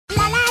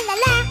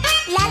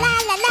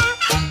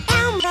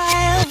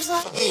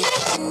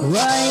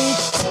Right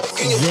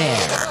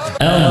there.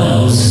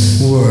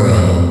 Elmo's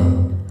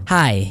World.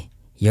 Hi,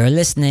 you're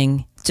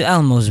listening to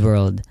Elmo's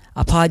World,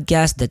 a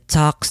podcast that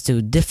talks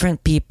to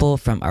different people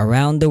from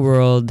around the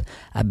world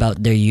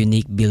about their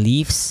unique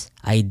beliefs,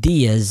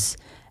 ideas,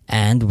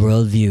 and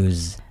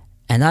worldviews.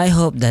 And I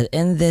hope that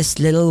in this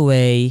little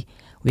way,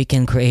 we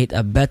can create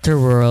a better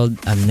world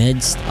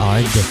amidst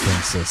our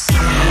differences.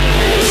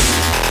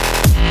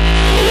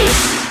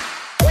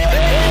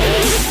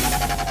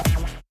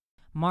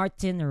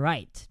 Martin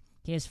Wright.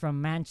 He is from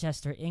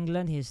Manchester,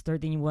 England. He is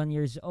 31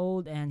 years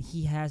old and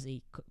he has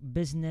a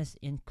business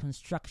in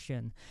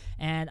construction.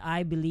 And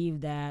I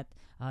believe that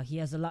he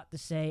has a lot to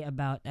say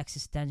about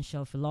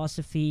existential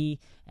philosophy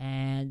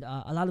and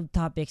a lot of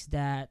topics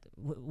that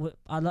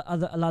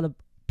a lot of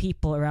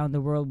people around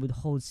the world would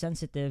hold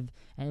sensitive.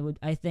 And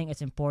I think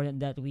it's important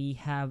that we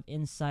have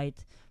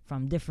insight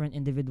from different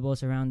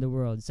individuals around the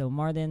world. So,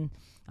 Martin,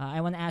 I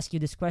want to ask you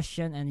this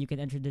question, and you can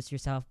introduce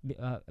yourself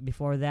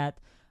before that.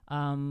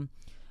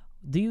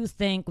 Do you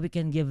think we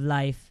can give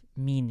life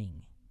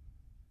meaning?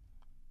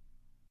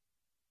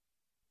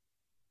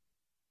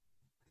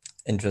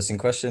 Interesting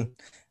question.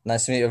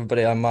 Nice to meet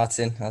everybody. I'm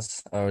Martin,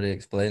 as I already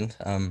explained.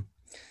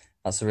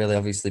 That's a really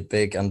obviously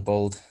big and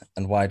bold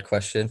and wide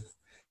question.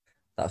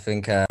 I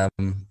think it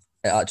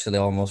actually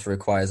almost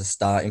requires a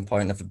starting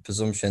point of a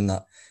presumption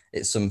that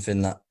it's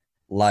something that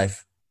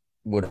life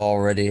would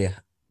already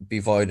be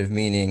void of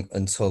meaning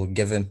until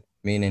given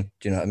meaning.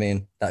 Do you know what I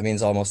mean? That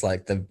means almost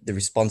like the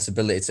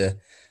responsibility to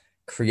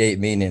create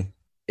meaning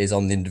is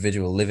on the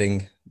individual living.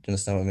 Do you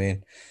understand what I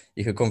mean?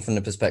 You could come from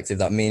the perspective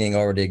that meaning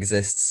already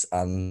exists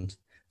and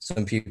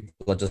some people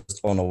are just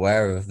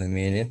unaware of the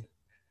meaning,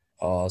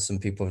 or some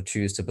people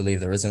choose to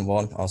believe there isn't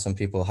one, or some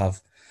people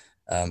have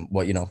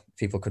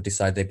people could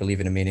decide they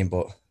believe in a meaning,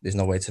 but there's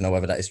no way to know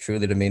whether that is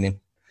truly the meaning.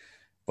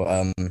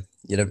 But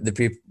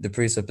the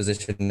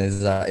presupposition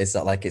is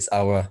that like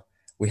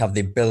we have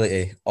the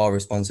ability or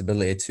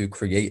responsibility to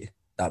create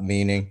that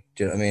meaning.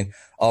 Do you know what I mean?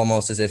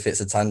 Almost as if it's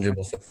a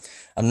tangible thing.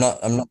 I'm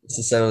not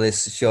necessarily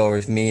sure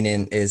if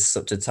meaning is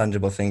such a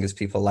tangible thing as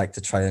people like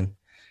to try and,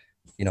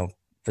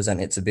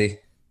 present it to be.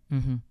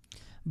 Mm-hmm.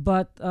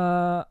 But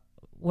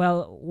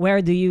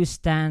where do you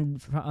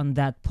stand on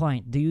that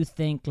point? Do you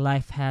think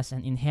life has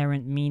an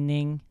inherent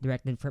meaning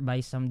directed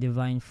by some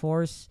divine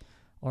force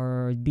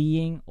or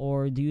being,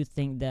 or do you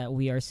think that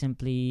we are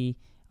simply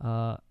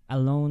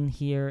alone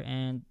here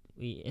and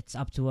it's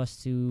up to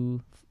us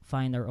to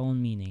find our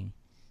own meaning?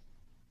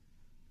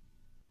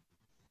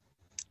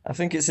 I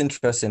think it's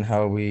interesting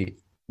how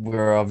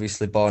we're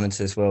obviously born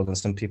into this world, and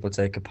some people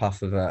take a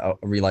path of a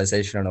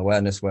realization and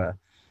awareness where,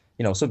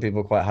 some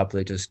people quite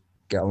happily just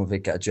get on with it,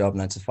 get a job,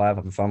 9 to 5,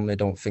 have a family,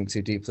 don't think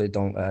too deeply,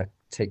 don't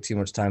take too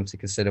much time to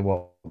consider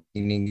what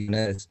meaning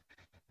is.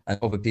 And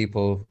other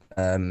people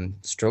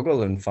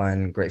struggle and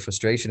find great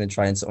frustration in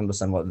trying to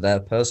understand what their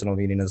personal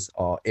meaning is,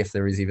 or if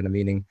there is even a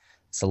meaning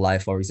to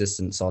life or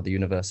existence or the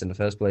universe in the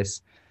first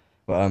place.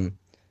 But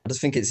I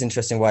just think it's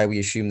interesting why we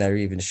assume there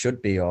even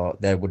should be, or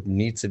there would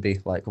need to be.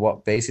 Like,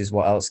 what basis,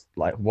 what else,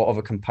 like, what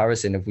other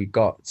comparison have we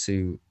got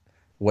to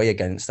weigh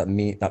against that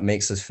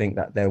makes us think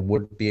that there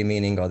would be a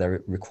meaning, or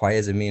there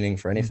requires a meaning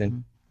for anything?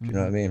 Mm-hmm. Do you know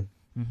what I mean?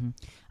 Mm-hmm.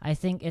 I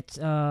think it's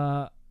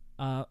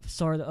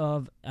sort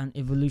of an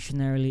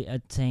evolutionarily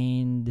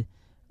attained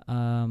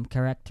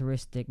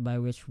characteristic by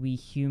which we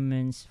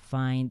humans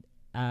find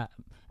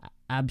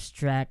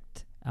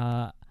abstract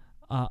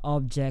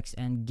objects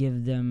and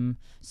give them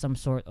some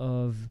sort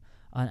of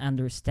an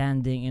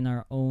understanding in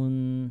our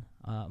own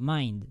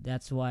mind.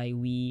 That's why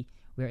we're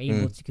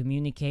able to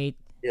communicate.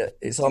 Yeah,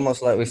 it's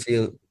almost like we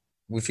feel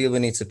we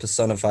need to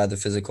personify the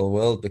physical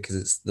world because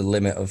it's the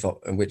limit of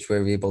in which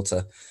we're able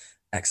to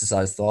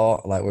exercise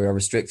thought. Like, we are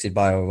restricted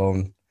by our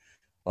own,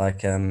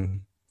 like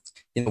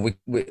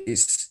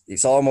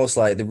it's almost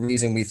like the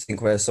reason we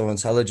think we're so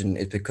intelligent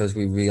is because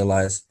we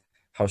realize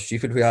how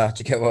stupid we are.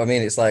 Do you get what I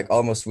mean? It's like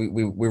almost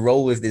we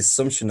roll with this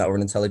assumption that we're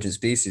an intelligent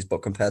species,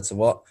 but compared to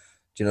what?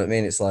 Do you know what I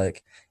mean? It's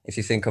like, if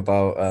you think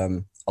about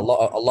a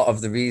lot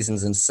of the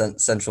reasons and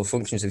central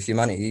functions of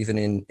humanity, even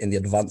in the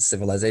advanced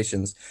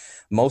civilizations,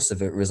 most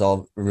of it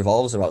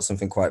revolves about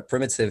something quite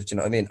primitive. Do you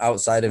know what I mean?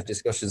 Outside of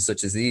discussions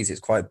such as these, it's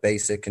quite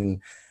basic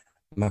and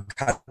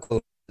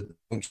mechanical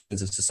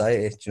functions of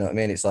society. Do you know what I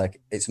mean? It's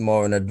like, it's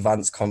more an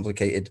advanced,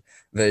 complicated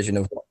version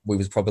of what we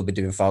was probably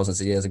doing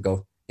thousands of years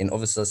ago in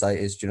other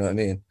societies. Do you know what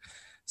I mean?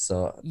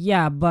 So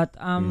yeah, but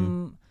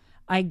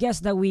I guess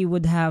that we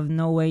would have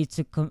no way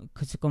to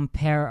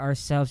compare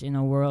ourselves in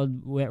a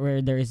world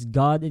where there is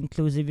God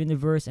inclusive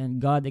universe and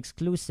God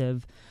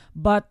exclusive,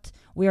 but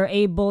we are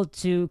able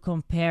to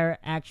compare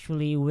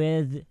actually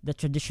with the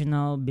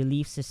traditional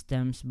belief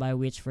systems by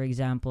which, for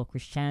example,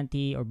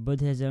 Christianity or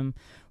Buddhism,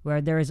 where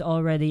there is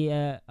already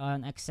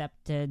an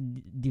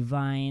accepted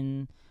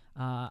divine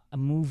a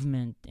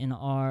movement in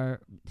our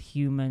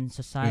human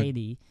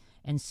society.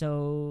 And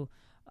so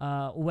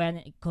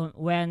when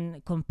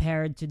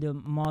compared to the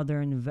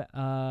modern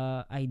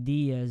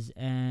ideas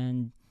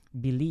and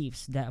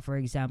beliefs that, for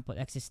example,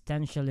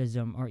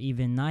 existentialism or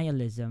even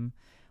nihilism,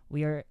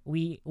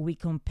 we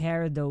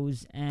compare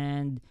those,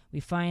 and we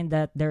find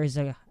that there is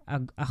a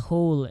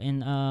hole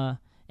in a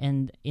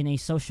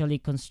socially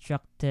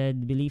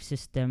constructed belief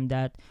system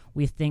that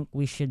we think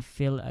we should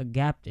fill a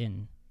gap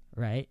in,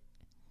 right?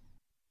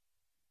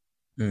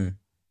 Mm.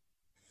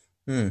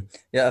 Mm.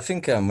 Yeah, I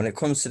think when it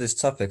comes to this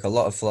topic, a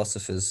lot of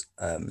philosophers,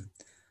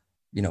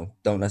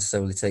 don't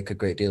necessarily take a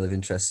great deal of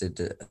interest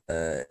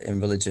in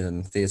religion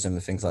and theism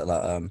and things like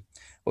that.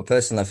 But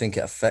personally, I think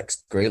it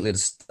affects greatly the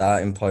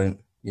starting point.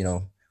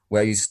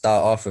 Where you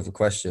start off with a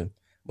question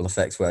will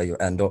affect where you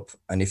end up.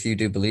 And if you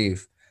do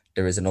believe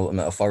there is an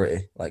ultimate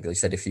authority, like you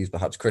said, if you're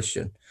perhaps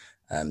Christian,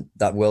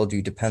 that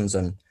worldview depends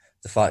on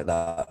the fact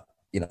that,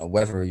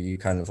 whether you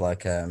kind of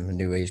like a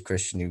New Age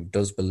Christian who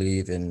does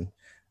believe in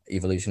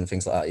evolution and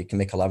things like that, you can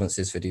make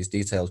allowances for these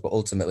details. But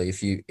ultimately,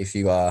 if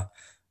you are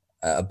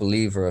a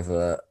believer of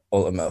a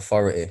ultimate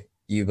authority,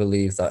 you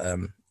believe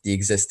that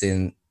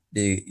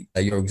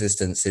your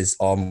existence is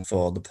on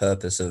for the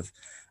purpose of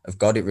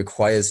God. It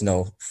requires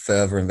no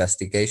further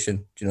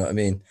investigation. Do you know what I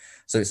mean?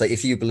 So it's like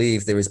if you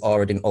believe there is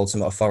already an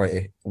ultimate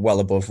authority well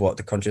above what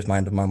the conscious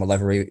mind of man will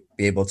ever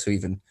be able to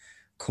even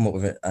come up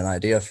with an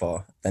idea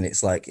for, then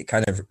it's like it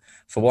kind of,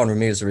 for one,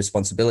 removes the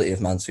responsibility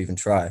of man to even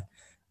try,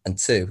 and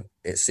two,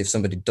 it's if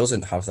somebody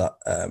doesn't have that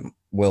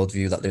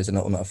worldview that there's an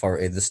ultimate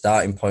authority, the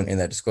starting point in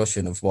their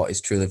discussion of what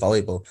is truly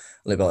valuable,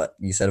 like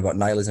you said about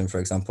nihilism, for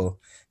example,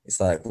 it's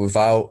like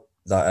without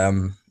that,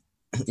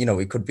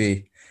 it could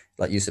be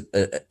like you said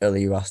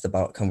earlier. You asked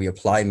about can we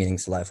apply meaning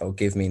to life or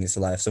give meaning to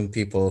life. Some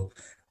people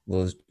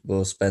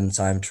will spend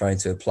time trying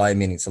to apply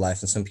meaning to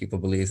life, and some people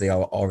believe they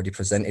are already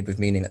presented with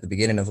meaning at the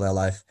beginning of their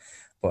life.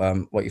 But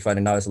what you're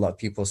finding now is a lot of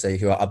people say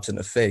who are absent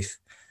of faith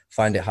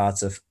find it hard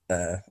to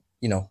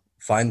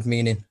find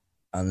meaning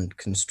and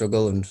can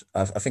struggle. And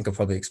I think I've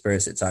probably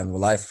experienced it time in my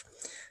life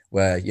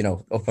where,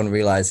 upon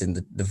realizing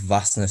the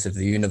vastness of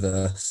the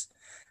universe,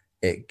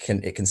 it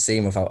can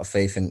seem without a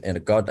faith in a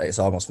God that it's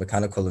almost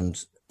mechanical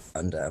and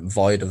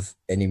void of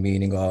any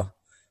meaning or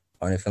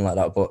anything like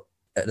that. But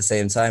at the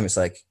same time, it's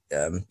like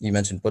you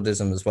mentioned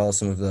Buddhism as well.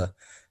 Some of the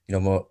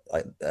more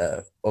like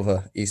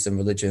other Eastern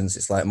religions,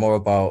 it's like more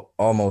about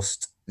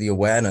almost the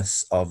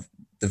awareness of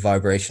the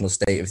vibrational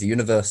state of the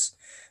universe.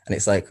 And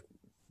it's like,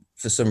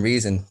 for some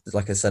reason,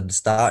 like I said, the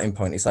starting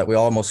point, it's like we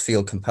almost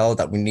feel compelled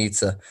that we need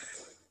to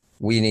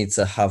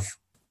have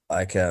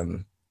like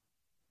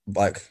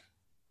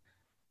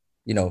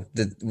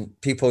the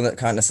people that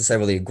can't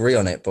necessarily agree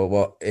on it. But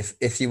what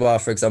if you are,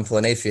 for example,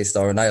 an atheist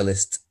or a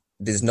nihilist,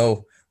 there's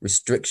no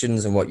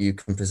restrictions on what you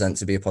can present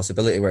to be a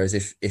possibility. Whereas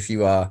if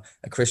you are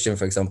a Christian,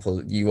 for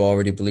example, you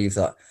already believe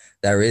that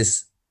there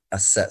is a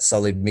set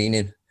solid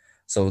meaning.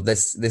 So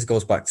this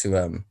goes back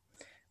to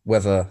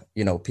whether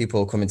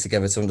people coming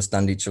together to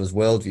understand each other's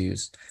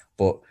worldviews.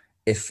 But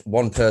if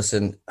one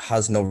person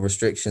has no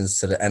restrictions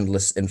to the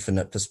endless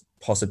infinite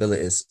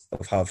possibilities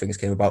of how things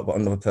came about, but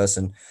another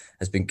person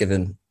has been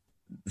given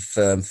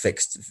firm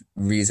fixed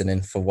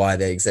reasoning for why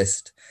they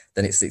exist,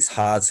 then it's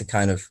hard to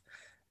kind of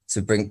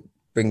to bring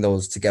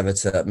those together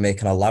to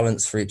make an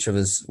allowance for each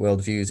other's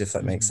worldviews, if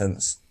that makes Mm-hmm.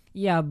 sense.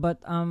 Yeah,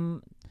 but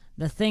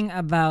the thing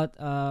about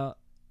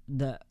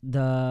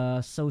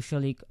the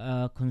socially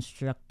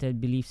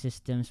constructed belief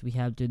systems we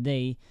have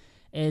today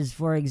is,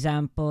 for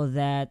example,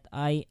 that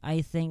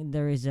I think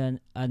there is an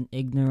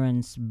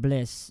ignorance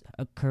bliss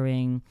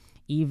occurring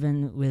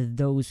even with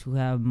those who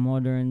have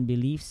modern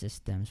belief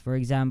systems. For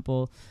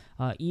example,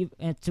 an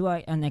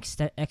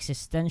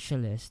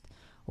existentialist,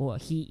 or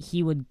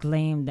he would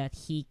claim that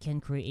he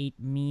can create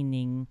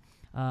meaning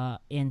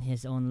in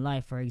his own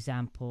life. For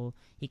example,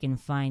 he can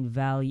find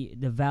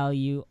the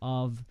value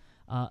of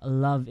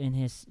love in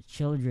his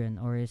children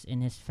or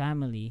in his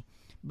family.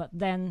 But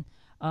then,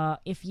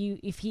 if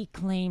he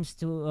claims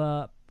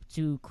to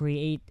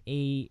create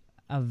a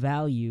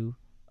value,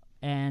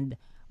 and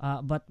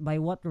but by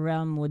what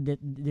realm would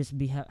this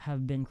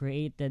have been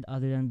created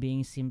other than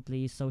being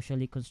simply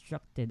socially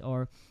constructed,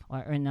 or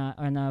in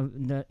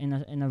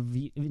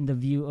the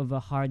view of a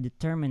hard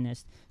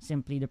determinist,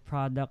 simply the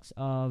products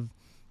of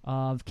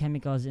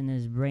chemicals in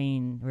his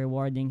brain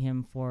rewarding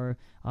him for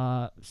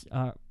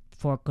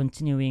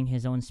continuing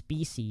his own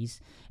species.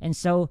 And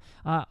so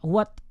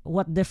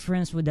what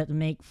difference would that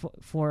make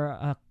for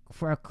a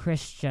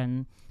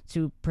Christian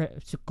to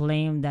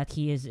claim that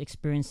he is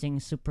experiencing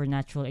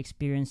supernatural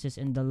experiences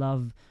in the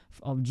love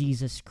of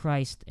Jesus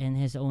Christ and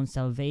his own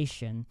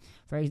salvation?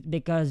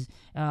 Because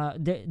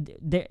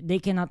they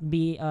cannot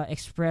be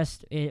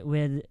expressed uh,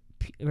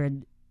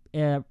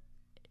 uh,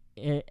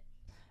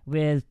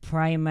 with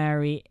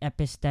primary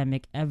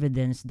epistemic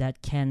evidence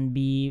that can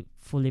be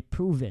fully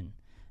proven.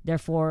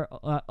 Therefore,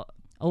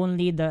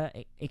 only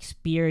the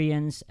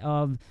experience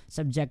of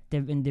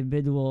subjective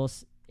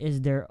individuals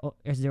is their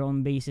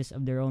own basis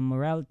of their own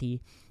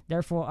morality.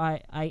 Therefore,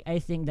 I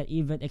think that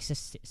even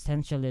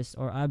existentialists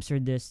or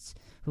absurdists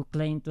who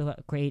claim to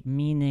create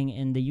meaning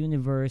in the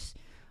universe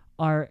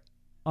are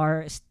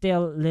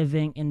still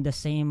living in the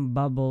same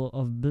bubble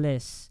of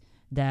bliss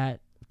that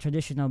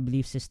traditional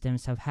belief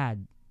systems have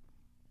had.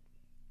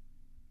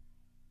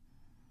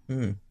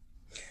 Hmm.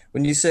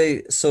 When you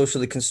say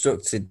socially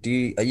constructed,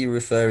 are you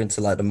referring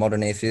to like the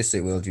modern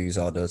atheistic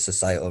worldviews or the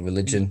societal Y-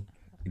 religion?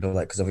 You know,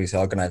 like because obviously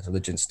organized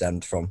religion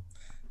stemmed from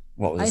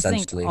what was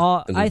essentially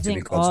I believed to be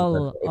think God's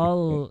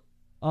word.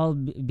 all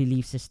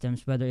belief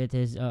systems, whether it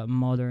is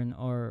modern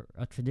or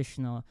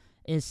traditional,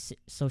 is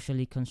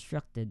socially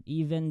constructed.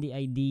 Even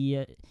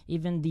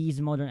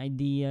these modern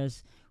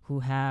ideas who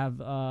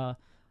who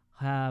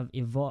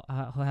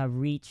have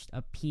reached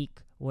a peak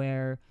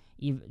where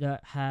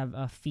that have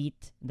a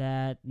feat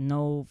that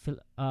no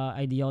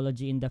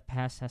ideology in the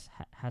past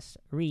has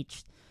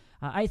reached.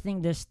 I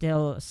think they're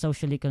still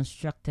socially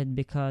constructed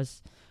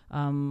because,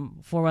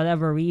 for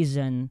whatever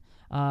reason,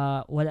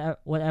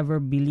 whatever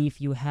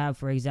belief you have,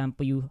 for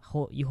example, you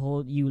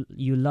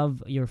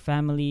love your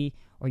family,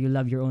 or you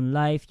love your own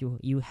life,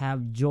 you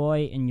have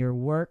joy in your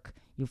work,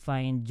 you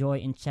find joy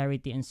in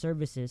charity and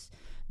services.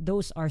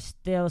 Those are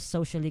still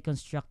socially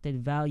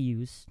constructed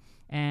values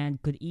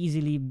and could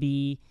easily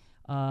be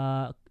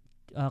uh,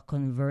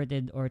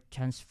 converted or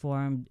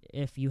transformed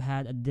if you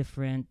had a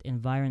different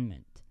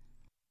environment.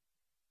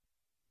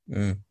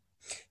 Mm.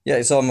 Yeah,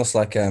 it's almost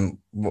like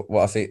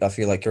what I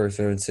feel like you're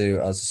referring to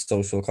as a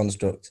social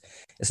construct.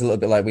 It's a little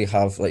bit like we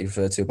have, like you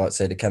referred to about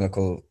say the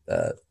chemical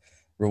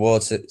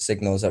reward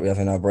signals that we have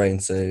in our brain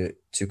to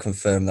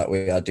confirm that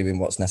we are doing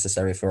what's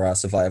necessary for our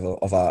survival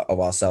of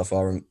ourself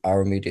or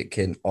our immediate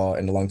kin or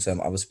in the long term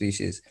our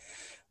species.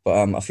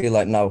 But I feel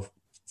like now,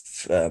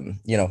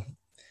 you know,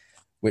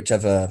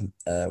 whichever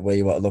way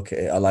you want to look at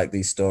it. I like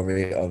the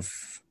story of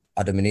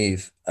Adam and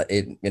Eve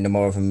in a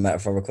more of a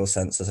metaphorical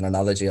sense as an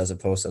analogy as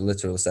opposed to a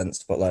literal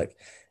sense. But like,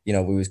 you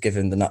know, we was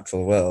given the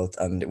natural world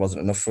and it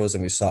wasn't enough for us,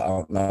 and we sought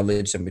out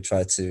knowledge and we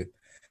tried to,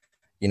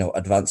 you know,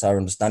 advance our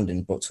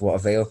understanding. But to what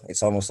avail?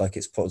 It's almost like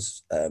it's put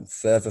us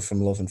further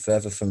from love and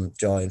further from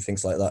joy and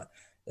things like that.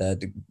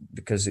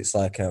 Because it's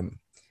like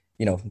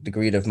you know, the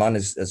greed of man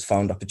has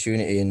found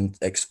opportunity in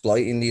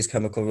exploiting these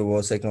chemical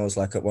reward signals.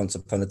 Like at once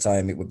upon a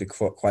time, it would be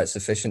quite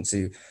sufficient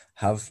to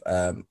have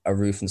a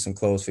roof and some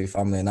clothes for your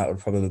family, and that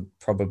would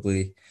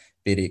probably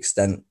be the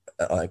extent,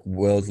 like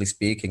worldly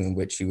speaking, in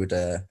which you would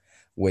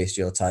waste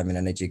your time and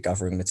energy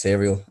gathering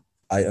material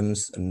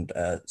items and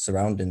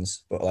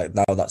surroundings. But like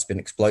now that's been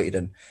exploited,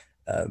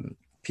 and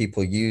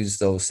people use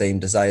those same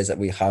desires that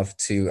we have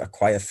to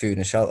acquire food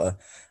and shelter.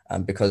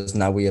 And because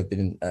now we have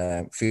been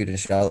food and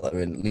shelter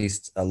in at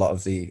least a lot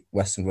of the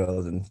Western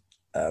world, and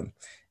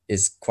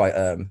is quite,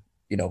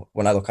 you know,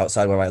 when I look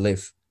outside where I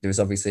live, there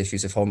is obviously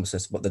issues of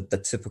homelessness, but the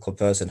typical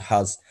person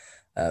has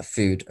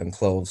food and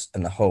clothes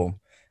and a home.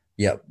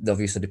 Yeah,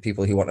 obviously the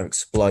people who want to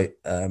exploit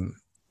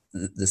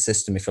the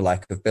system, if you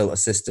like, have built a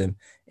system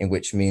in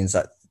which means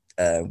that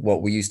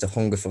what we used to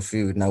hunger for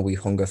food, now we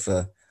hunger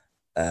for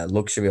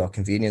luxury or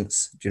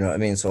convenience. Do you know what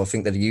I mean? So I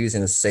think they're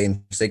using the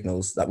same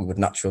signals that we would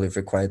naturally have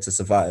required to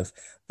survive,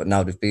 but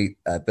now they've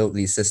built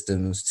these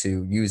systems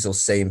to use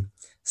those same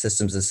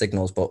systems and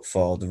signals, but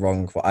for the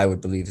wrong, what I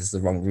would believe is the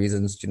wrong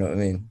reasons. Do you know what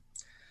I mean?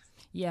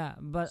 Yeah,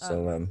 but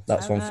So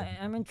that's one thing.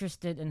 I'm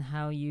interested in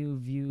how you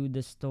view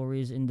the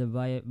stories in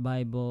the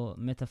Bible,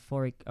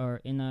 metaphoric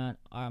or in a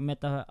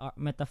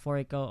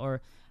metaphorical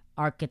or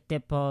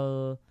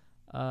archetypal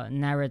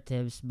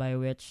narratives by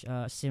which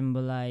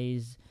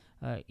symbolize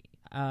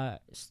uh,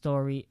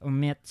 story or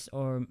myths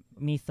or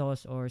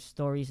mythos or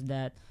stories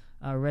that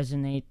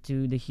resonate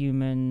to the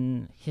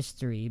human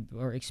history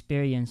or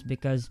experience.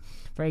 Because,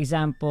 for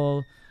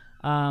example,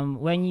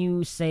 when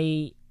you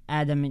say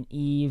Adam and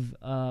Eve,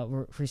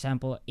 for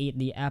example, ate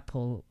the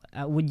apple,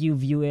 would you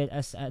view it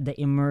as the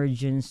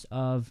emergence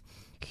of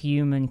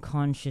human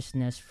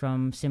consciousness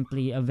from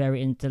simply a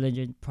very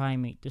intelligent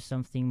primate to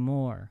something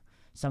more,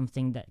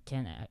 something that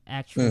can Hmm.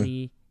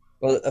 actually.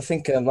 Well, I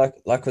think like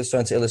I was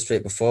trying to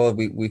illustrate before,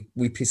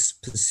 we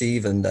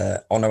perceive and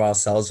honor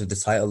ourselves with the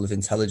title of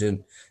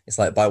intelligent. It's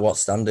like by what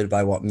standard,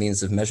 by what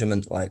means of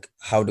measurement, like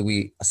how do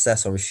we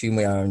assess or assume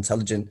we are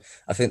intelligent?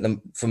 I think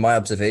from my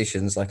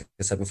observations, like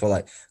I said before,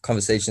 like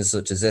conversations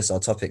such as this or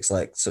topics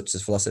like such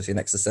as philosophy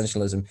and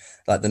existentialism,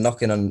 like they're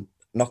knocking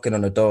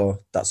on a door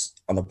that's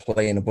on a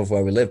plane above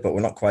where we live, but we're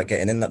not quite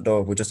getting in that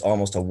door. We're just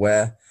almost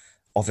aware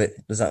of it.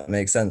 Does that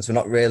make sense? We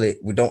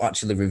don't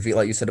actually reveal,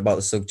 like you said about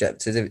the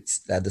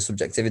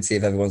subjectivity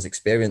of everyone's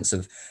experience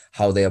of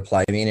how they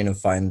apply meaning and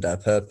find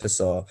purpose,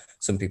 or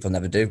some people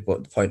never do.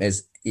 But the point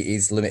is, it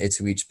is limited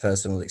to each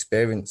personal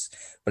experience.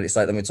 But it's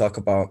like when we talk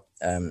about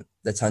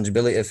the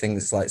tangibility of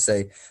things, like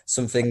say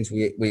some things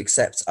we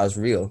accept as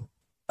real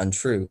and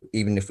true,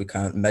 even if we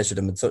can't measure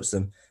them and touch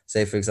them.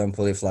 Say, for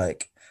example, if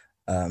like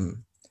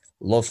um,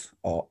 love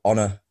or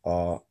honor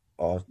or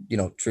you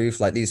know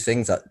truth, like these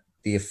things that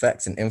the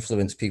effect and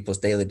influence people's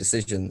daily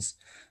decisions,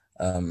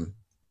 um,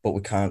 but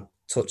we can't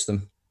touch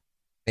them.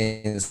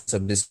 So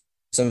there's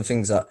some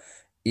things that,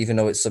 even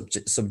though it's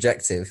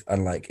subjective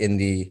and like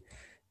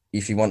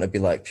if you want to be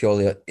like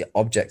purely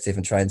objective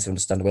and trying to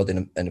understand the world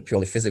in a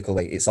purely physical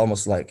way, it's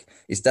almost like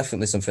it's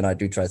definitely something I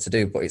do try to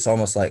do, but it's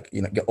almost like,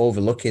 you know, you're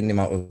overlooking the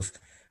amount of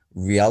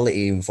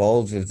reality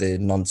involved with the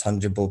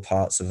non-tangible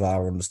parts of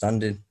our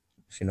understanding.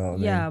 if you know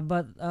what I Yeah, mean.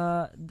 but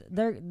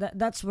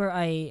that's where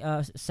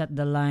I set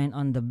the line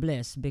on the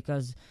bliss,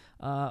 because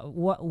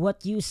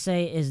what you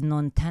say is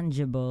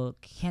non-tangible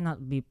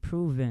cannot be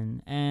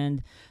proven,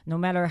 and no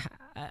matter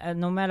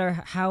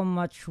how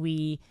much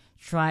we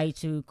try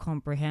to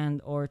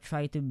comprehend or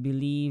try to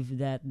believe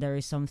that there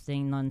is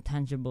something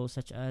non-tangible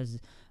such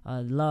as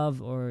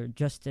love or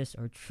justice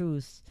or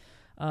truth,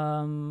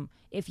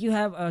 if you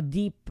have a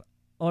deep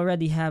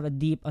already have a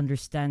deep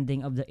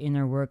understanding of the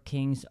inner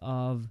workings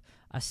of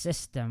a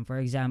system. For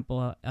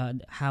example,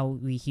 how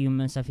we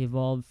humans have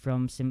evolved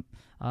from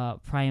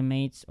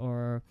primates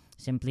or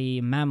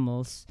simply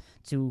mammals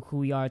to who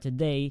we are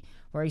today.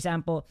 For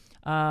example,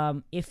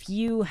 if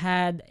you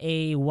had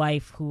a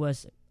wife who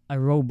was a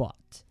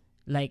robot,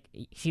 like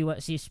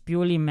she's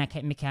purely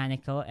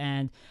mechanical,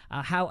 and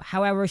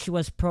however she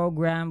was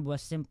programmed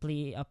was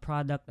simply a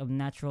product of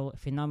natural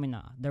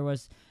phenomena. There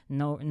was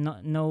no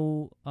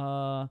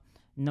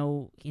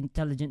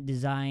intelligent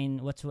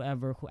design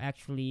whatsoever who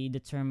actually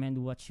determined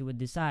what she would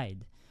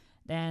decide.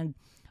 And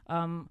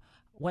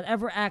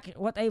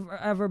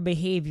whatever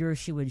behavior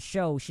she would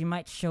show, she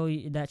might show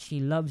you that she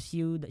loves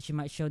you, that she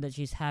might show that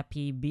she's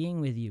happy being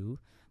with you,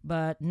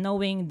 but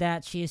knowing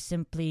that she is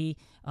simply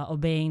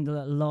obeying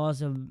the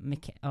laws of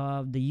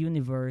the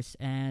universe,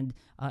 and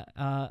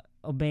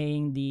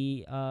obeying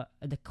the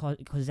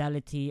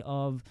causality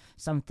of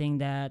something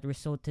that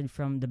resulted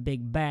from the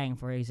Big Bang,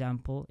 for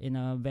example, in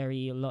a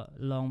very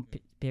long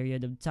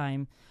period of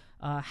time.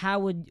 How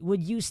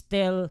would you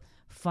still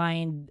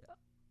find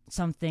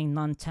something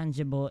non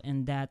tangible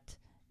in that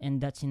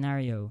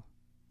scenario?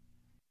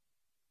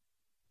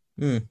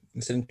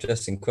 It's an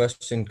interesting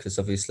question because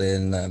obviously,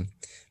 in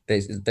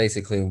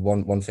basically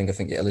one thing I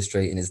think you're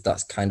illustrating is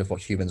that's kind of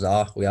what humans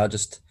are. We are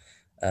just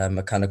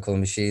mechanical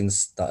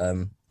machines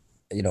that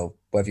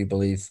whether you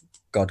believe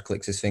God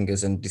clicks his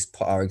fingers and just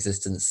put our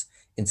existence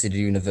into the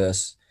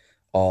universe,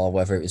 or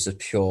whether it was a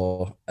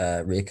pure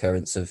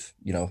reoccurrence of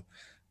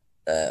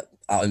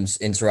atoms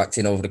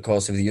interacting over the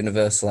course of the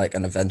universe, like,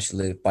 and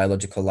eventually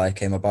biological life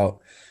came about.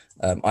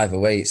 Either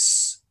way,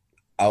 it's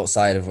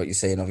outside of what you're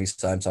saying.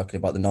 Obviously, I'm talking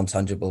about the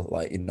non-tangible,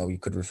 like, you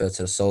could refer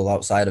to the soul.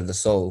 Outside of the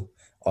soul,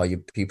 or your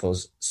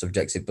people's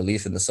subjective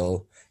belief in the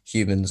soul,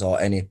 humans or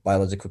any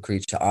biological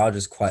creature are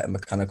just quite a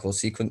mechanical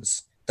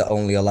sequence that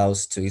only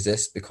allows to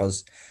exist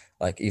because,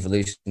 like,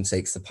 evolution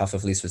takes the path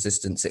of least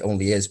resistance. It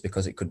only is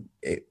because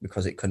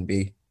because it can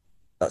be.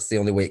 That's the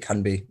only way it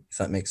can be, if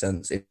that makes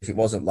sense. If it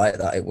wasn't like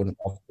that, it wouldn't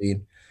have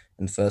been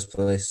in the first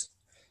place.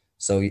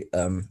 So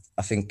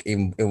I think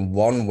in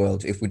one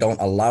world, if we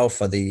don't allow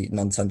for the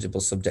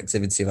non-tangible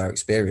subjectivity of our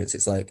experience,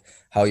 it's like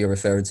how you're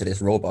referring to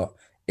this robot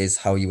is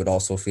how you would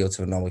also feel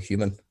to a normal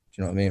human. Do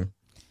you know what I mean?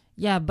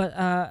 Yeah, but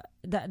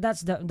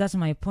that's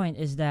my point,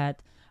 is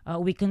that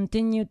we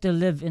continue to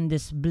live in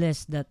this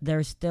bliss that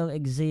there still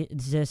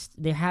exists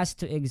there has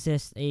to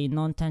exist a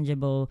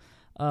non-tangible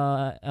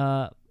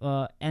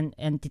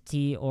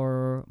entity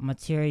or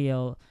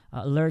material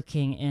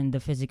lurking in the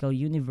physical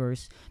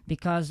universe,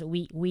 because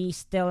we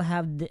still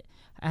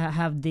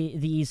have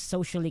these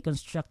socially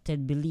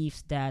constructed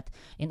beliefs that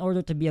in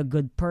order to be a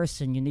good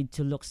person you need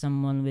to look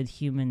someone with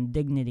human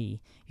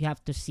dignity. You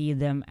have to see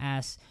them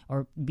as,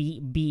 or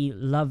be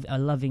a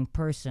loving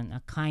person,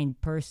 a kind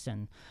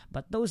person.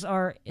 But those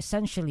are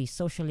essentially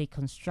socially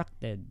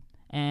constructed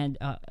and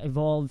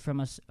evolved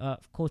from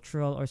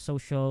cultural or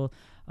social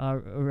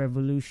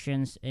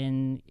revolutions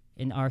in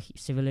our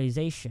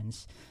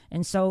civilizations.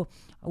 And so,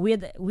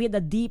 with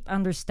a deep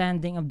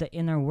understanding of the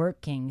inner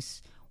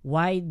workings,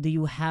 why do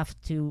you have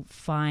to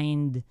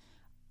find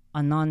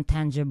a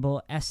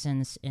non-tangible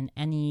essence in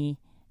any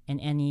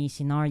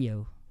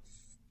scenario?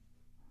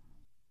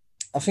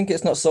 I think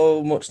it's not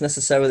so much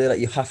necessarily that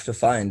you have to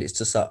find. It's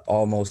just that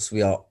almost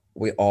we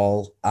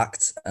all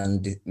act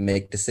and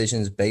make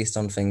decisions based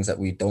on things that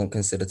we don't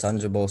consider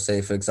tangible.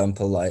 Say, for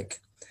example, like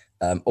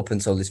up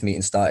until this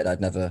meeting started,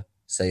 I'd never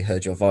say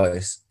heard your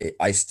voice.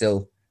 I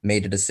still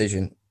made a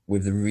decision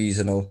with the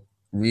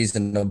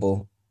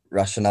reasonable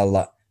rationale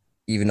that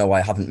even though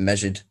I haven't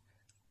measured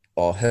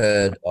or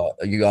heard, or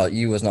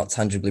you was not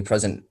tangibly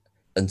present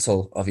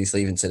until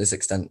obviously even to this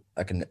extent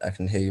I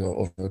can hear you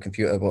over a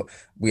computer, but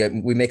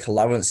we make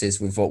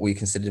allowances with what we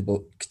consider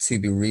to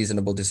be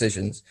reasonable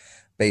decisions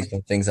based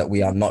on things that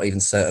we are not even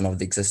certain of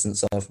the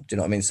existence of. Do you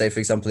know what I mean? Say, for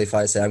example, if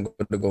I say I'm going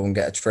to go and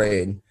get a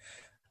train,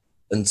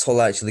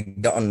 until I actually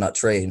get on that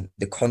train,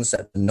 the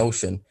concept, the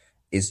notion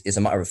is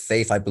a matter of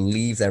faith. I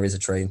believe there is a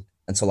train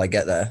until I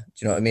get there. Do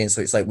you know what I mean? So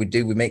it's like we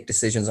make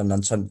decisions on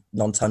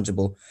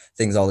non-tangible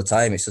things all the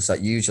time. It's just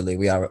that usually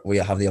we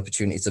have the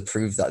opportunity to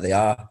prove that they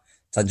are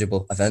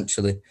tangible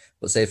eventually.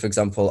 But say, for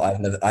example,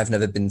 I've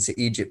never been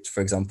to Egypt,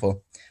 for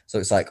example. So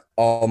it's like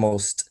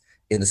almost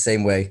in the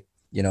same way,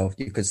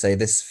 you could say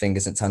this thing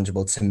isn't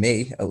tangible to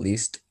me, at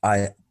least.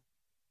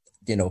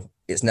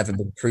 It's never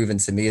been proven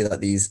to me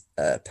that these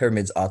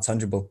pyramids are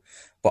tangible,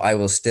 but I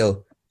will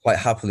still quite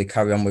happily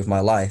carry on with my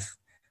life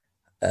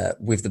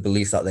with the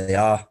belief that they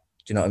are. Do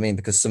you know what I mean?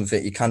 Because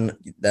something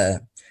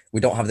we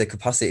don't have the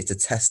capacity to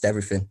test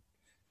everything.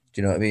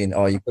 Do you know what I mean?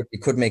 Or you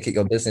could make it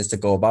your business to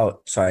go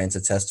about trying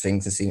to test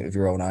things and seeing it with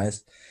your own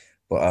eyes.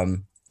 But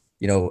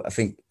I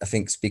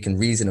think speaking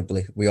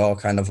reasonably, we all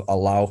kind of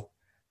allow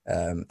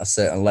a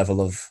certain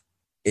level of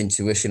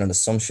intuition and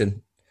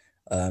assumption,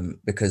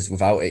 because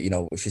without it,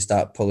 if you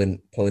start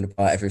pulling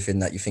apart everything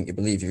that you think you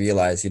believe, you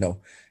realize,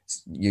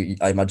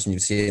 I imagine you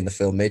see in the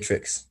film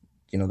Matrix,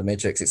 the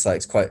Matrix,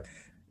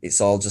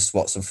 it's all just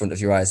what's in front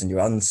of your eyes and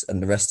your hands,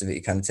 and the rest of it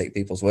you kind of take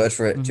people's word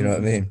for it. Do you know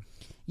what I Mm-hmm. mean?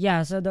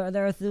 Yeah, so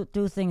there are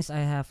two things I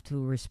have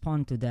to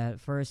respond to that.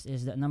 First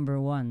is that number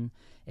one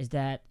is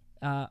that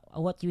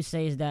what you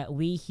say is that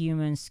we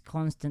humans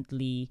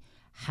constantly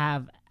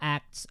have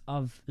acts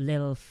of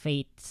little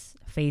faith,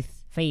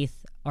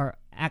 or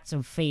acts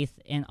of faith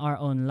in our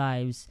own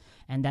lives,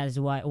 and that is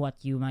why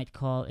what you might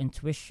call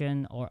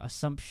intuition or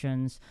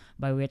assumptions,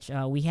 by which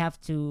we have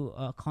to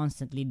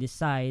constantly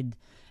decide.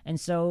 And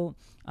so,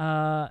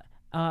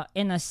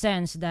 in a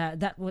sense,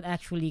 that would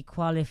actually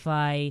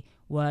qualify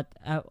what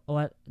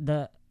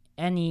the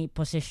any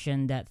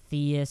position that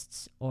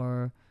theists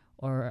or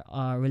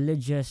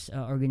religious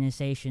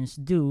organizations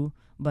do,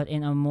 but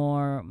in a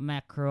more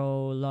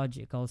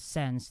macrological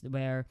sense,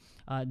 where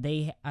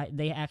they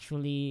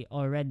actually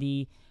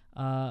already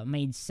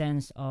made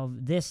sense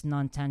of this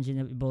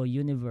non-tangible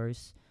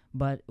universe,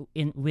 but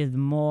in with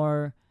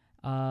more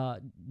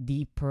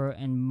deeper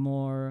and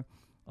more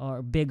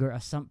or bigger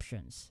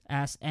assumptions,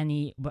 as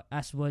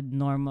would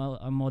normal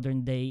or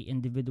modern day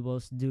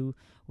individuals do,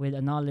 with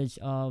a knowledge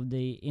of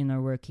the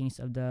inner workings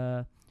of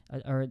the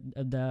or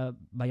the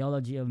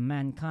biology of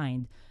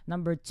mankind.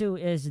 Number two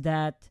is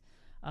that,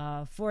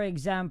 for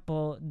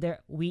example,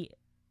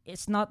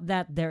 it's not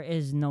that there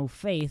is no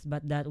faith,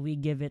 but that we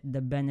give it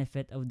the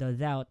benefit of the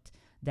doubt,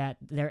 that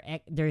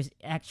there's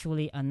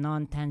actually a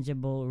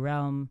non-tangible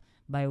realm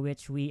by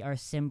which we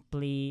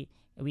simply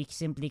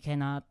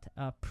cannot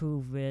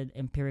prove with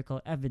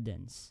empirical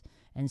evidence.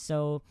 And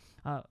so,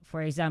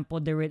 for example,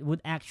 there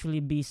would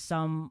actually be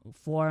some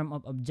form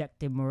of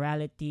objective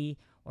morality,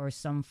 or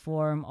some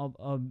form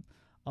of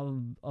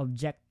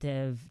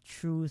objective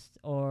truth,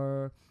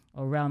 or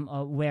realm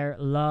of where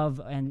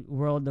love and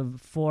world of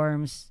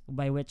forms,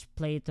 by which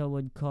Plato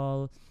would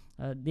call,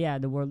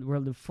 the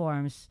world of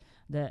forms,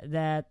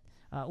 that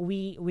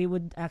we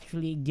would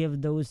actually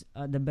give those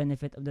the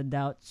benefit of the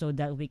doubt, so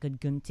that we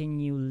could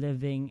continue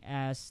living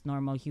as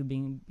normal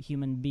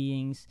human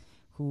beings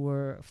who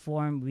were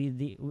formed with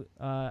the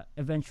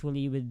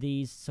eventually with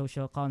these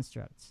social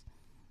constructs.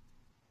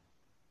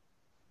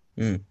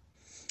 Mm.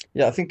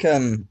 Yeah, I think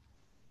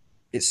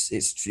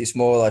it's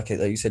more like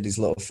you said, these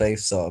little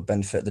faiths sort of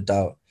benefit of the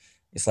doubt.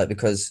 It's like,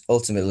 because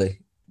ultimately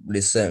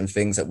there's certain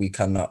things that we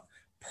cannot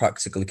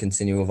practically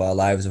continue with our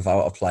lives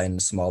without applying a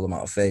small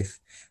amount of faith.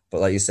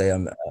 But like you say,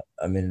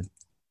 I mean,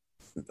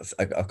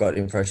 I've got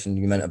the impression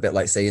you meant a bit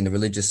like, say, in the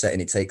religious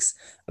setting, it takes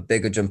a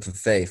bigger jump of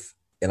faith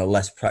in a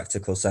less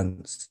practical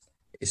sense.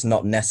 It's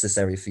not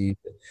necessary for you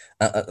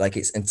to, like,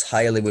 it's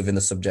entirely within the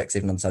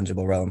subjective,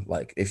 non-tangible realm.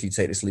 Like, if you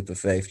take this leap of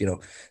faith,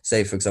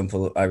 say, for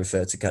example, I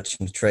refer to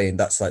catching a train,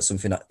 that's like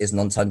something that is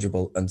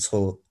non-tangible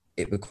until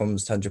it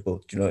becomes tangible.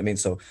 Do you know what I mean?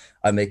 So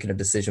I'm making a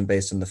decision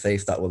based on the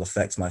faith that will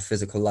affect my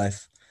physical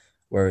life.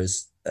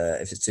 Whereas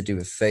if it's to do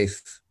with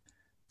faith,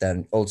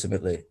 then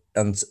ultimately,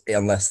 and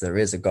unless there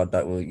is a God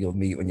that you'll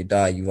meet when you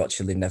die, you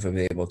actually never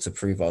be able to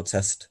prove or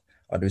test,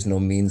 or there's no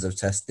means of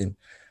testing.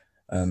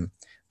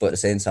 But at the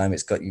same time,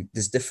 it's got you.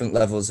 There's different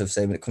levels of,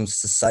 say, when it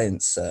comes to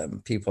science.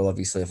 People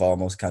obviously have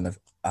almost kind of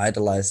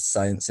idolized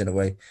science in a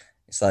way.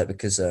 It's like,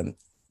 because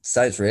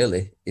science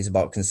really is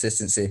about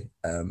consistency.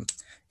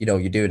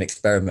 You do an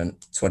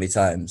experiment 20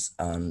 times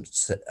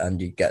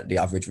and you get the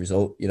average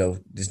result.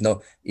 There's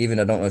no, even,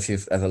 I don't know if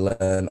you've ever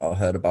learned or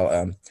heard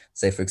about,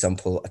 say, for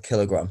example, a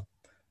kilogram.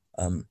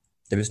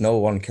 There is no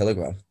 1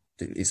 kilogram.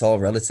 It's all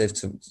relative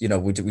to,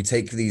 we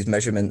take these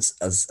measurements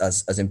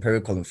as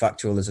empirical and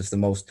factual, as if the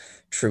most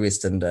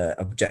truest and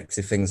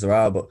objective things there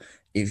are. But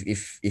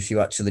if you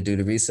actually do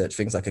the research,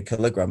 things like a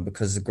kilogram,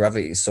 because the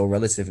gravity is so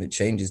relative and it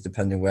changes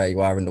depending where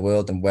you are in the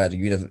world and where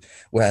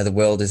the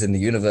world is in the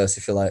universe,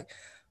 if you like.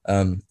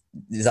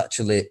 There's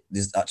actually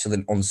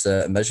an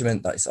uncertain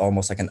measurement that is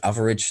almost like an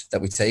average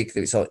that we take.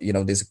 There's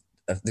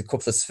a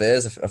couple of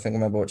spheres. I think I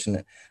remember watching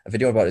a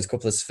video about this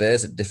couple of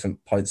spheres at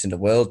different points in the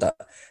world that,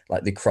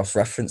 like, they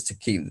cross-reference to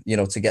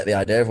to get the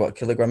idea of what a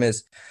kilogram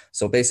is.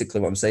 So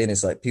basically what I'm saying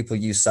is, like, people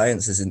use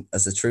science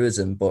as a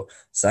truism, but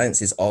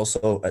science is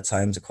also at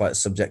times a quite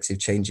subjective,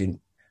 changing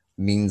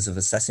means of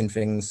assessing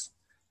things.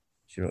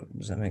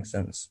 Does that make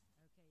sense?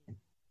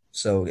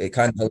 So it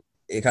kind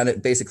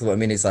of basically, what I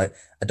mean is, like,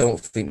 I don't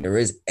think there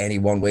is any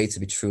one way to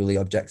be truly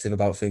objective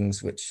about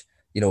things, which,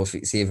 if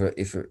it's either,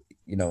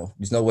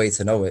 there's no way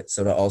to know it.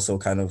 So that also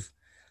kind of,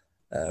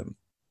 um,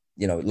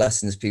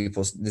 lessens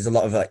people. There's a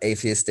lot of, like,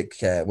 atheistic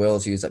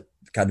worldviews that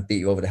kind of beat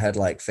you over the head,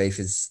 like faith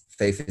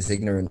is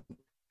ignorant,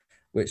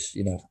 which,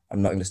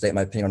 I'm not going to state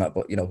my opinion on that,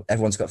 but,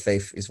 everyone's got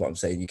faith, is what I'm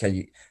saying.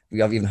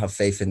 We even have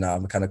faith in our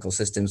mechanical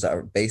systems that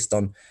are based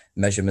on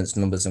measurements,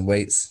 numbers, and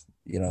weights.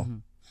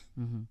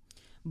 Mm-hmm. Mm-hmm.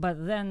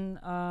 But then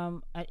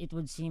it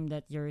would seem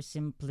that you're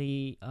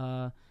simply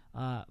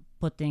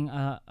putting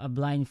a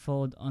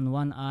blindfold on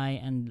one eye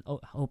and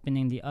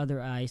opening the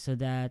other eye, so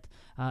that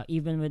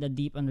even with a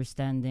deep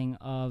understanding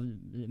of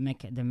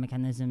the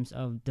mechanisms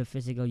of the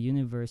physical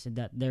universe,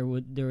 that there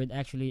would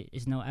actually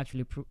is no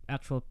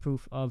actual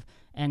proof of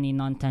any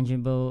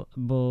non-tangible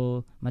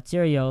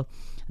material.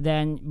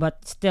 Then,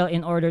 but still,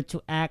 in order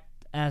to act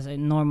as a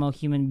normal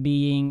human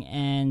being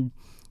and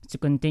to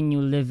continue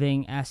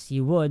living as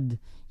you would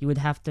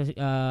have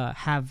to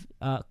have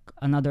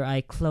another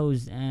eye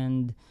closed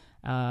and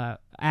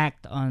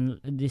act on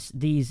these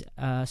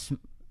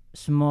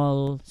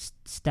small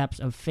steps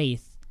of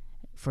faith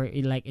for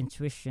like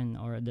intuition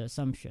or the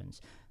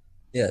assumptions.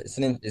 Yeah, it's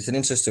an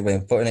interesting way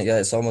of putting it. Yeah,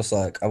 it's almost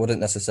like I wouldn't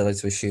necessarily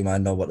to assume I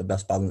know what the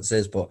best balance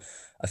is, but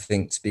I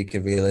think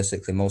speaking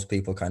realistically, most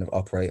people kind of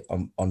operate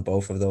on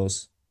both of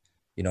those.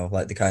 You know,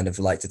 like they kind of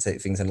like to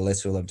take things in a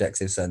literal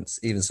objective sense,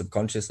 even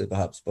subconsciously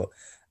perhaps, but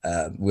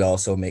we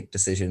also make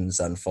decisions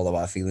and follow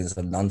our feelings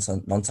on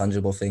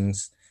non-tangible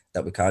things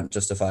that we can't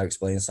justify or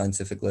explain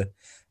scientifically.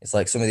 It's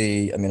like some of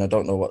the, I mean, I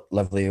don't know what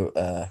level you're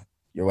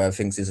aware of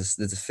things.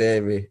 There's a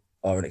theory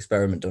or an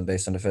experiment done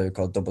based on a theory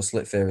called double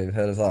slit theory. Have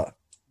you heard of that?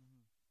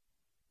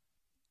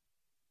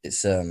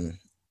 It's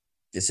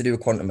it's to do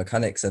with quantum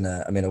mechanics, and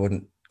I mean, I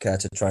wouldn't care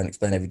to try and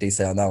explain every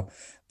detail now,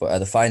 but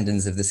the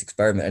findings of this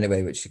experiment,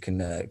 anyway, which you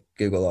can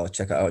Google or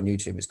check it out on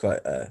YouTube, is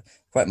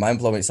quite mind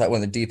blowing. It's like one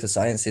of the deeper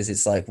sciences.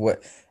 It's like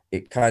what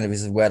it kind of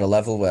is where the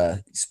level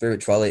where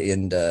spirituality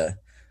and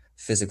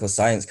physical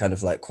science kind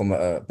of like come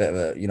at a bit of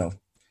a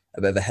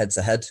a bit of a head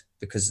to head,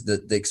 because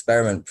the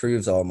experiment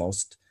proves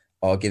almost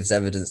or gives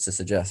evidence to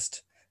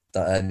suggest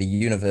that the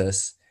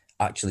universe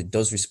actually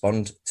does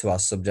respond to our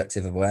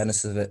subjective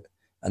awareness of it.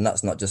 And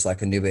that's not just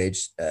like a new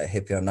age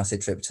hippie on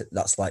acid trip.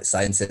 That's like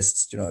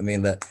scientists. Do you know what I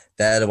mean? That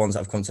they're the ones that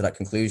have come to that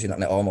conclusion,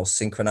 and it almost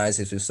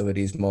synchronizes with some of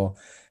these more,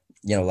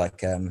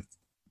 like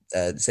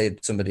say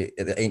somebody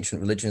the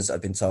ancient religions that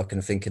have been talking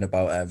and thinking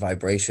about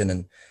vibration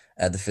and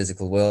the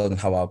physical world and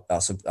how our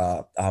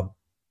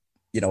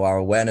our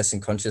awareness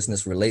and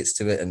consciousness relates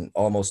to it, and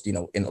almost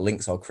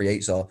interlinks or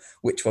creates, or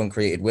which one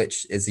created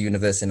which. Is the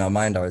universe in our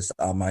mind, or is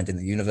our mind in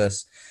the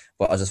universe?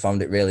 But I just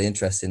found it really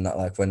interesting that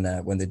like when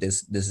they did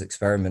this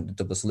experiment, the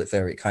double slit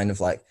theory, it kind of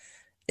like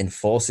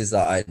enforces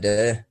that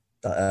idea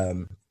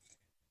that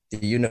the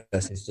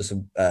universe is just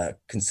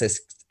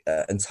consists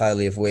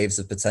entirely of waves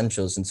of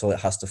potentials until it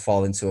has to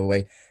fall into a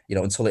way,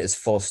 until it is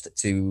forced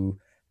to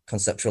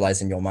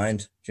conceptualize in your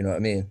mind. Do you know what I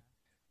mean?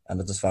 And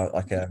I just found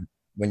like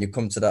when you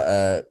come to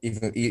that,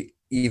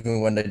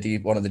 even when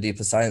one of the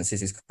deeper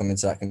sciences is coming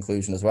to that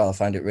conclusion as well, I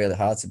find it really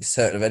hard to be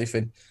certain of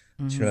anything.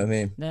 Do you know Mm-hmm. what I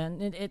mean?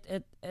 Then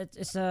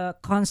it's a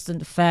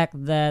constant fact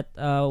that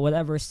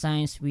whatever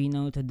science we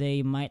know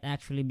today might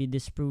actually be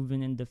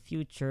disproven in the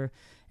future,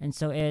 and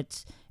so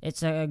it's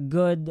a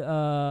good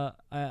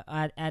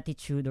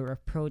attitude or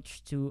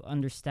approach to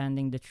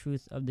understanding the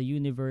truth of the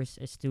universe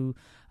is to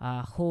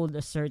hold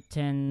a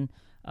certain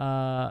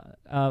uh,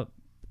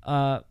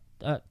 uh,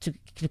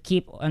 to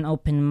keep an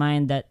open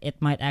mind that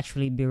it might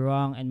actually be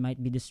wrong and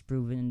might be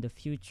disproven in the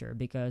future,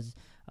 because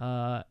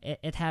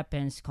it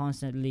happens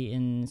constantly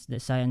in the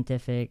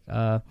scientific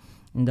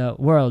in the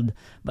world.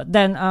 But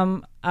then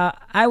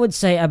I would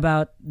say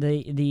about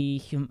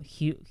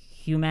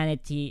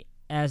humanity,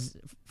 as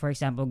for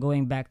example,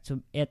 going back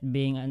to it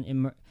being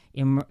an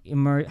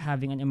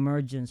having an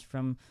emergence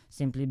from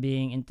simply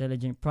being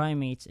intelligent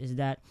primates, is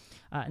that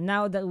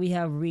now that we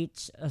have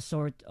reached a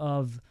sort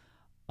of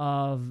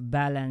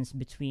balance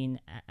between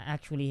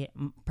actually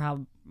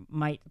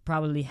might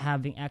probably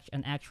having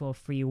an actual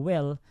free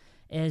will,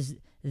 is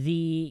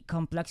the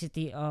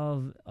complexity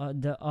of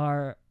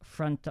our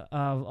front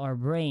of our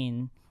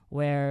brain,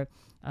 where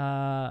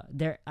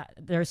there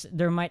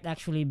might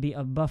actually be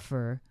a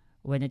buffer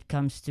when it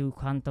comes to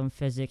quantum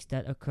physics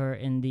that occur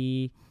in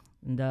the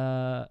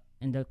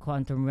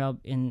quantum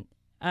realm.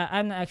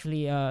 I'm not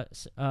actually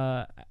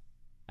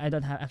I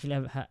don't actually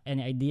have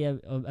any idea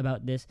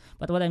about this,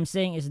 but what I'm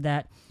saying is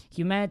that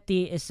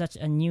humanity is such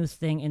a new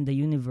thing in the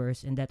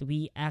universe, and that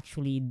we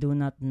actually do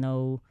not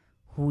know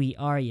who we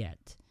are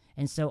yet,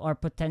 and so our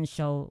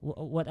potential,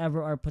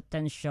 whatever our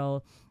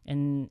potential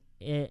and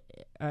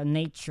our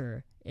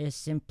nature, is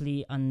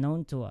simply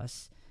unknown to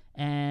us,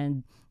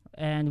 and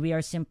we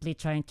are simply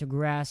trying to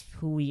grasp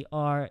who we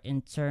are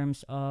in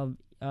terms of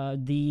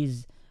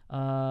these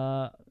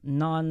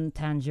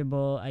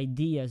non-tangible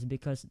ideas,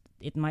 because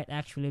it might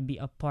actually be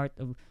a part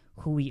of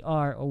who we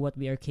are or what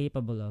we are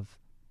capable of.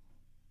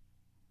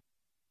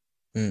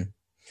 Mm.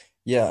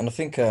 Yeah, and I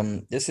think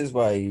this is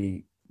why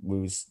we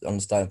was on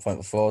the starting point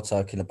before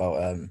talking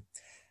about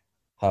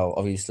how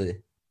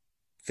obviously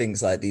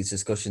things like these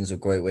discussions are a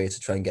great way to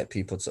try and get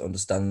people to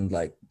understand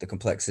like the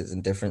complexities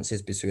and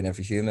differences between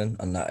every human,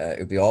 and that it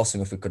would be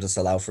awesome if we could just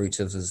allow for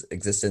each other's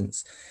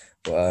existence.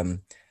 But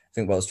I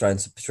think what I was trying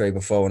to portray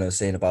before when I was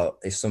saying about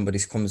if somebody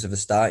comes with a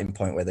starting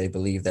point where they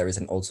believe there is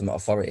an ultimate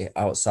authority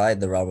outside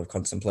the realm of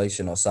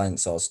contemplation or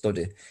science or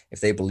study, if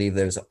they believe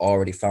there is an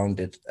already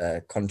founded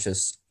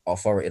conscious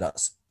authority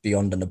that's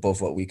beyond and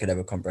above what we could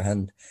ever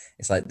comprehend.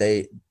 It's like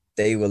they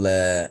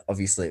will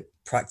obviously,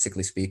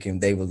 practically speaking,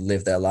 they will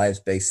live their lives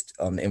based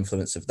on the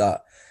influence of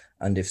that.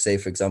 And if, say,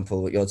 for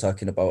example, what you're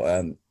talking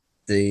about,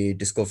 the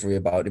discovery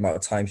about the amount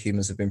of time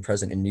humans have been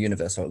present in the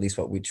universe, or at least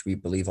what which we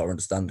believe or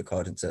understand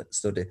according to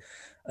study,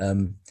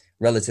 um,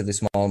 relatively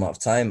small amount of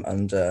time.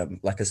 And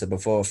like I said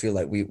before, I feel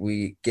like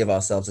we give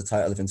ourselves a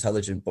title of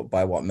intelligent, but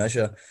by what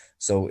measure?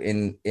 So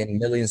in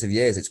millions of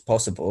years, it's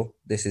possible.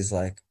 This is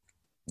like,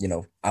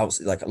 out,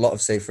 like a lot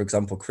of, say, for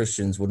example,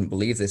 Christians wouldn't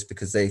believe this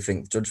because they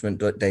think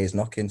judgment day is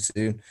knocking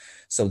soon.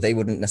 So they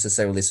wouldn't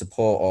necessarily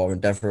support or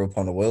endeavor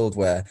upon a world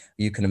where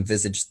you can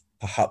envisage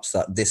perhaps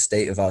that this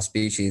state of our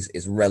species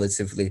is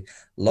relatively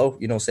low.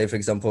 Say, for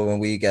example, when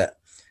we get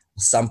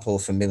a sample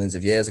from millions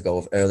of years ago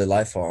of early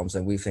life forms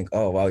and we think,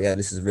 oh, wow, yeah,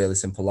 this is a really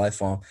simple life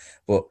form.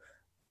 But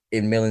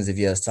in millions of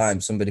years' time,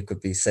 somebody could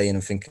be saying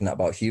and thinking that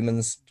about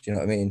humans. Do you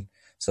know what I mean?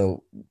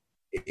 So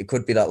it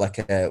could be that, like,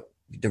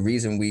 the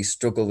reason we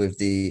struggle with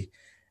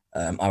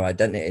our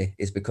identity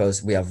is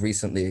because we have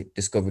recently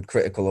discovered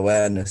critical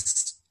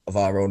awareness of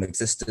our own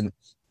existence,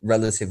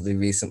 relatively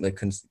recently,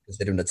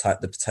 considering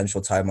the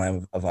potential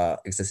timeline of our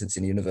existence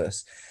in the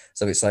universe.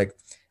 So it's like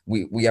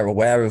we are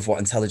aware of what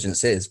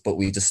intelligence is, but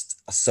we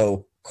just are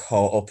so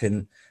caught up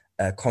in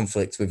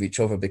conflict with each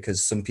other,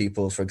 because some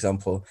people, for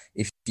example,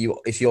 if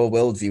your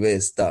worldview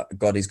is that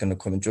God is going to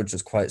come and judge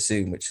us quite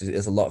soon, which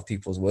is a lot of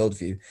people's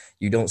worldview,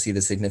 you don't see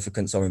the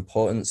significance or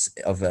importance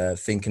of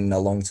thinking in the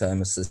long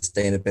term of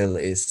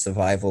sustainability,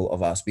 survival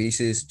of our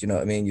species. Do you know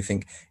what I mean? You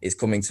think it's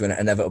coming to an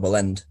inevitable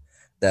end,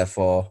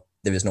 therefore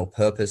there is no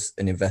purpose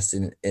in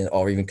investing in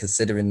or even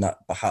considering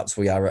that perhaps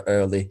we are at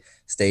early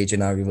stage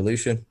in our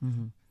evolution.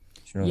 Mm-hmm. Do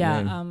you know what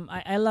I Yeah, mean?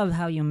 I love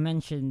how you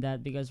mentioned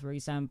that because, for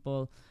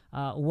example,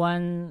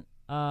 one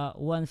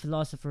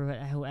philosopher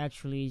who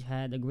actually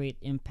had a great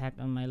impact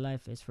on my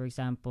life is, for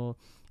example,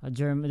 the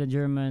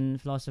German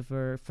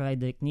philosopher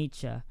Friedrich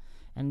Nietzsche,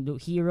 and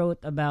he wrote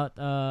about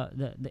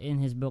in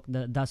his book,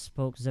 the Thus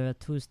Spoke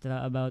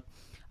Zarathustra, about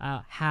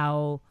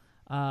how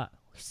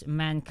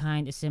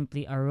mankind is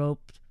simply a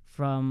rope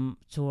from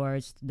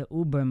towards the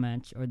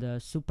Ubermensch, or the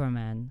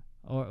Superman,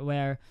 or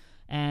where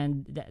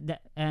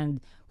and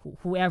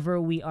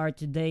whoever we are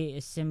today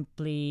is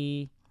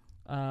simply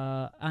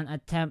an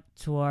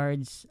attempt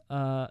towards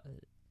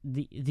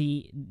the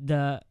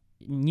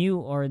new,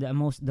 or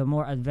the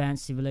more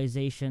advanced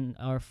civilization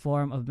or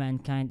form of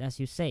mankind, as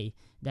you say,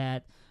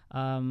 that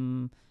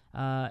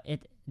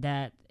it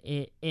that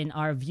in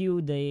our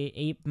view, the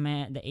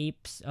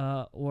apes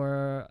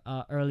were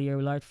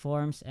earlier large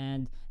forms,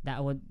 and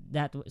that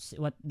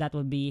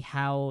would be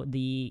how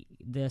the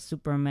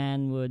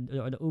Superman would,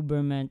 or the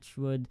Ubermensch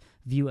would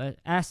view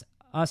as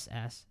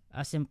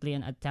simply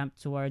an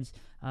attempt towards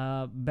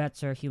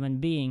better human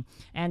being.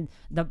 And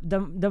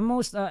the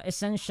most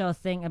essential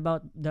thing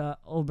about the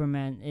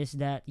Oberman is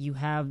that you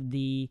have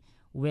the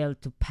will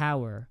to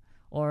power,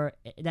 or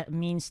that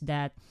means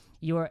that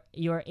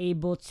you're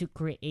able to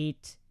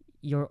create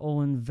your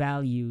own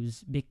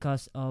values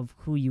because of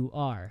who you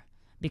are.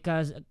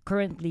 Because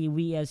currently,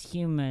 we as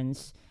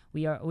humans,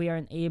 we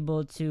aren't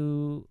able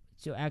to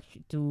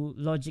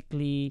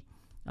logically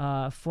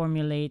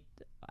formulate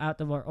out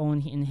of our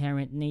own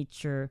inherent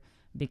nature,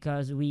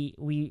 because we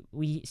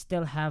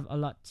still have a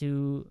lot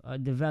to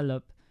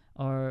develop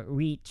or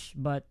reach.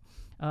 But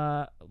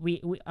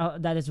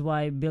that is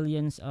why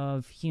billions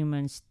of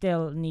humans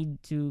still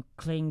need to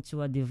cling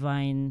to a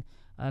divine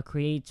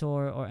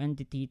creator or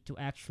entity to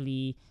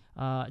actually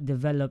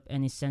develop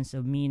any sense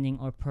of meaning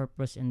or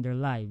purpose in their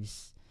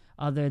lives,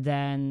 other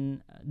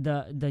than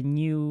the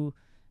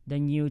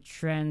new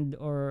trend,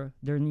 or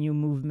the new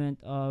movement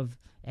of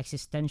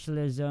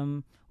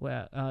existentialism,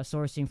 where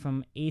sourcing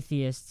from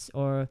atheists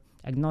or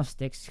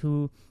agnostics,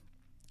 who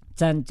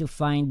tend to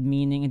find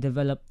meaning and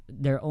develop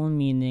their own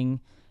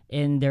meaning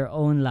in their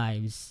own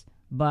lives.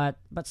 But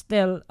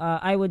still,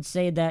 I would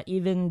say that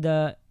even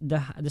the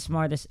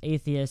smartest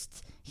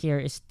atheist here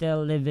is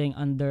still living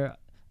under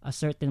a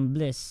certain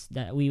bliss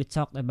that we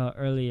talked about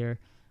earlier,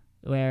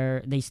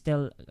 where they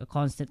still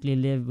constantly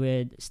live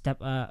with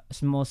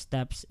small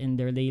steps in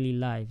their daily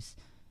lives.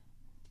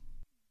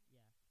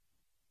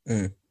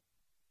 Mm.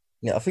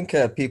 Yeah, I think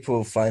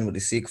people find what they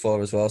seek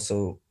for as well.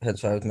 So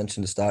hence why I've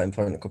mentioned the starting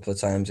point a couple of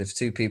times. If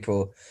two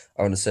people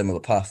are on a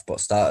similar path but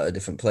start at a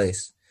different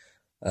place,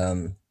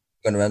 going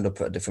to end up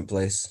at a different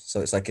place.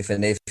 So it's like, if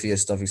an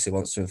atheist obviously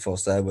wants to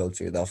enforce their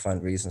worldview, they'll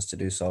find reasons to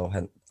do so,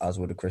 as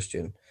would a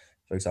Christian,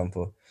 for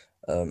example.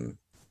 And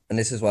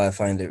this is why I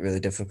find it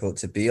really difficult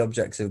to be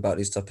objective about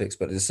these topics.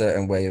 But there's a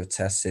certain way of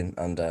testing,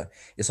 and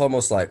it's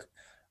almost like,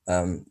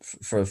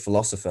 for a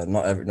philosopher,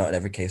 not in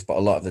every case, but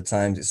a lot of the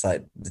times, it's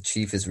like the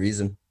chief is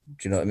reason.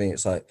 Do you know what I mean?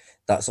 It's like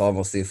that's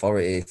almost the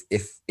authority.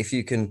 If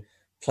you can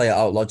play it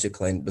out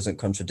logically and it doesn't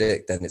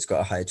contradict, then it's got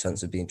a higher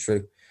chance of being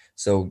true.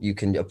 So you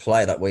can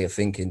apply that way of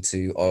thinking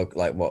to, or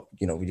like what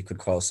you could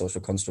call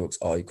social constructs,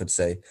 or you could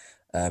say,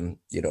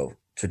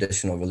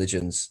 traditional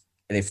religions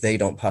And if they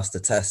don't pass the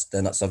test,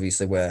 then that's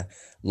obviously where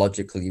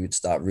logically you would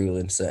start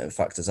ruling certain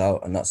factors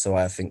out. And that's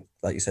why I think,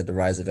 like you said, the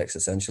rise of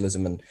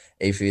existentialism and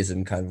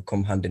atheism kind of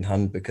come hand in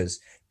hand,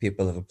 because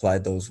people have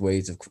applied those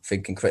ways of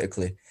thinking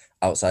critically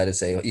outside of,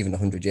 say, even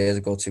 100 years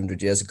ago,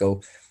 200 years ago.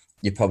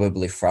 You're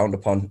probably frowned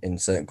upon in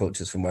certain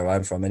cultures from where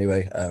I'm from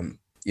anyway,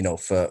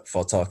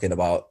 for talking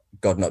about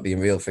God not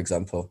being real, for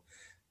example.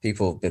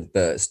 People have been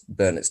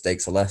burnt at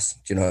stakes or less.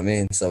 Do you know what I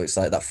mean? So it's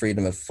like that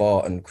freedom of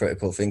thought and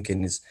critical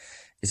thinking is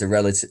a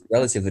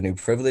relatively new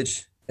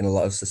privilege in a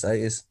lot of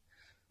societies.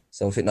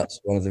 So I think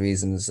that's one of the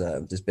reasons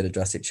there's been a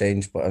drastic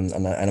change. But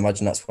and I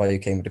imagine that's why you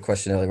came with the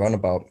question earlier on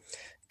about,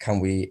 can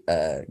we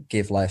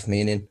give life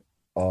meaning,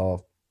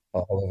 or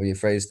however you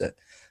phrased it.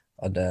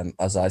 And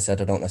as I said,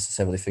 I don't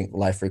necessarily think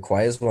life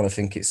requires one. I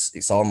think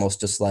it's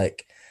almost just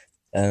like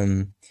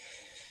um,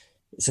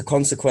 it's a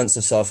consequence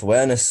of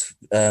self-awareness.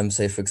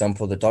 Say, for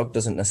example, the dog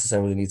doesn't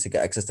necessarily need to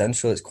get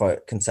existential. It's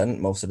quite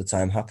content most of the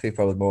time, happy,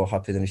 probably more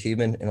happy than a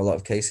human in a lot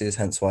of cases.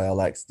 Hence why I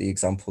liked the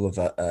example of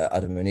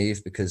Adam and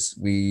Eve, because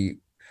we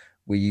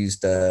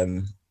used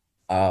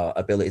our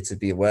ability to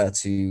be aware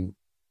to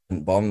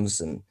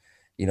bombs and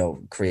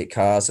create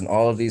cars, and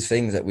all of these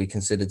things that we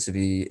considered to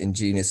be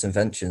ingenious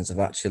inventions have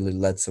actually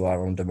led to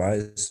our own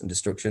demise and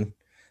destruction.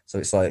 So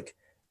it's like,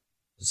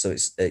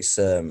 it's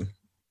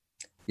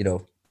you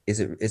know, is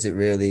it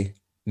really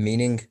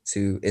meaning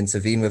to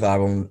intervene with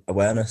our own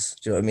awareness?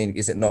 Do you know what I mean?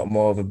 Is it not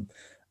more of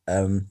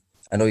a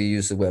I know you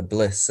use the word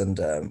bliss, and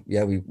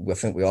yeah, I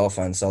think we all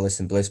find solace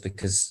in bliss,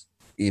 because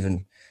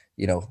even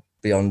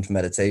beyond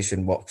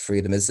meditation, what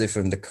freedom is there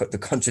from the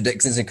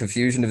contradictions and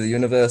confusion of the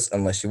universe,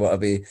 unless you want to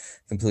be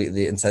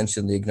completely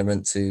intentionally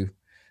ignorant to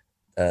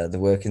the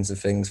workings of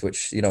things,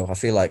 which I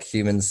feel like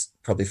humans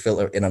probably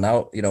filter in and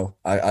out.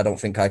 I don't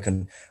think I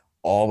can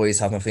always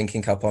have my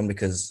thinking cap on,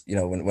 because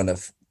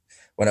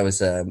when I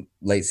was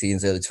late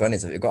teens, early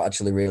 20s, it got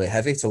actually really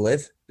heavy to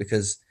live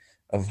because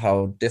of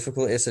how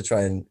difficult it is to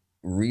try and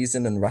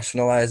reason and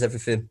rationalize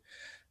everything.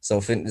 So I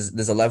think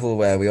there's a level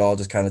where we all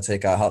just kind of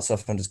take our hats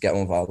off and just get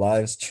on with our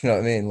lives. Do you know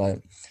what I mean?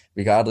 Like,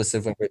 regardless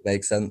of whether it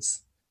makes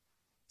sense.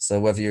 So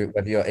whether you're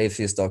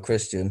atheist or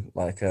Christian,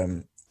 like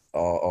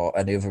or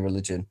any other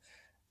religion,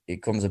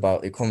 it comes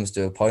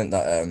to a point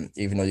that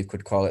even though you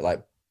could call it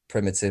like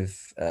primitive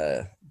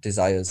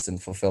desires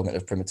and fulfillment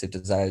of primitive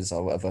desires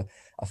or whatever,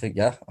 I think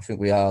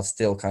we are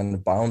still kind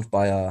of bound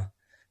by our,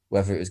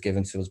 whether it was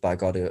given to us by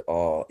God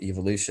or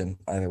evolution.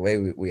 Either way,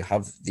 we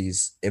have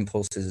these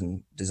impulses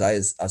and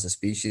desires as a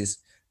species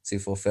to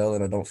fulfill,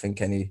 and I don't think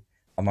any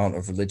amount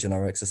of religion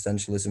or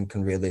existentialism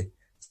can really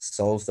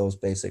solve those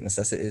basic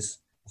necessities.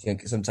 I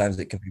think sometimes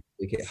it can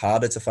make it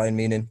harder to find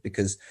meaning,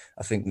 because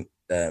I think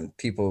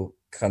people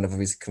kind of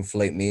always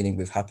conflate meaning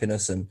with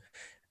happiness, and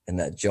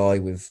that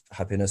joy with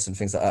happiness and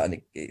things like that.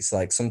 And it's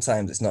like,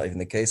 sometimes it's not even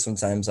the case.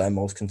 Sometimes I'm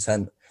most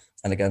content.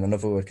 And again,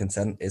 another word,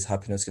 content, is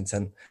happiness,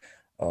 content.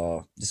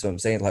 Or just what I'm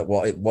saying, like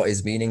what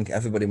is meaning?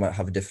 Everybody might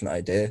have a different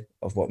idea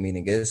of what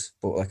meaning is.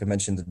 But like I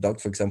mentioned, the dog,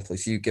 for example,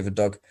 if you give a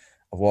dog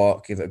a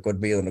walk, give it a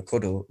good meal and a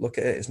cuddle, look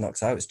at it, it's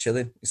knocked out, it's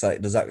chilling. It's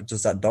like, does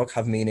that dog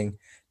have meaning?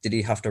 Did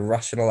he have to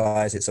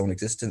rationalize its own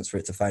existence for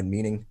it to find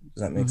meaning?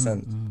 Does that make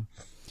sense? Mm-hmm.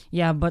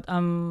 Yeah, but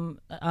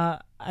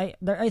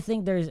I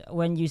think there's,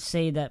 when you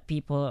say that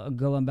people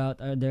go about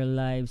their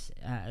lives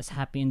as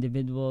happy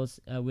individuals,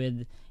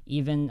 with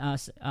even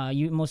us,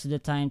 you most of the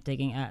time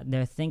taking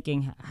their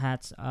thinking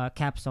hats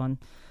caps on.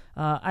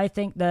 I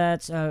think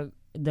that's a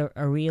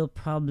real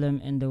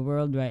problem in the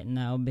world right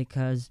now,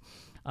 because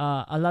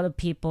a lot of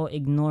people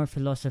ignore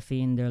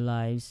philosophy in their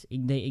lives.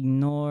 They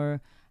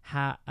ignore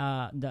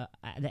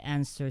the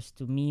answers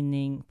to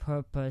meaning,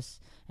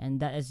 purpose, and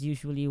that is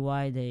usually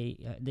why they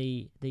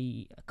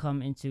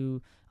come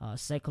into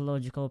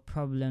psychological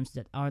problems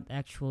that aren't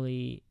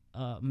actually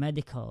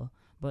medical,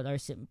 but are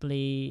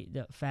simply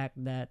the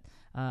fact that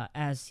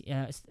as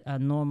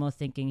normal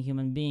thinking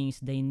human beings,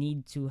 they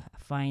need to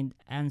find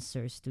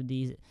answers to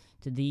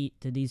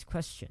these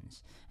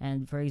questions.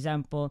 And for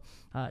example,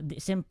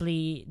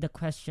 simply the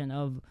question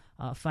of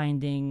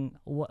finding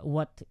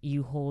what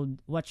you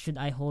hold, what should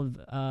I hold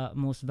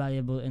most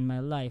valuable in my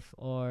life,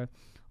 or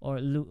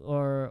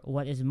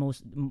what is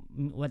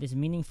what is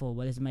meaningful,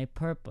 what is my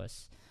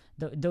purpose.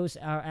 Those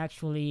are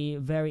actually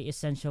very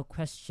essential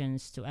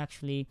questions to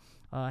actually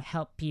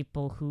help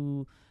people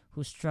who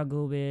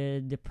struggle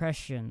with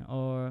depression,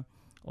 or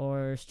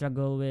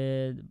struggle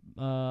with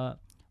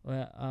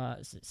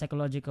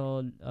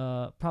psychological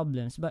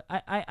problems. But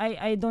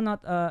I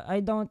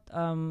don't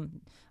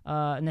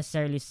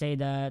necessarily say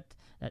that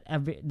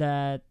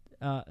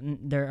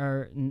there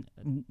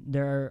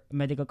are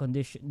medical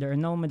condition there are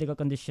no medical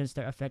conditions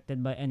that are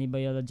affected by any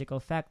biological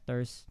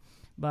factors.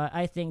 But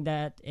I think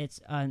that it's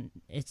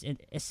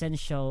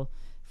essential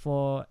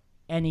for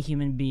any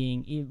human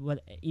being,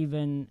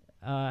 even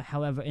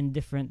however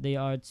indifferent they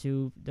are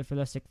to the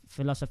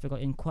philosophical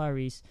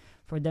inquiries,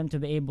 for them to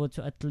be able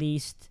to at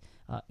least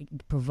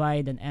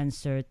provide an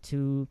answer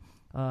to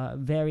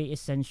very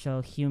essential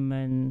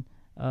human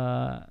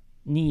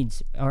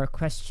needs or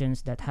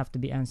questions that have to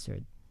be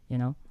answered.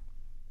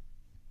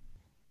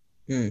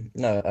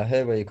 No, I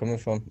hear where you're coming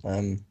from.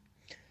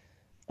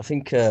 I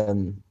think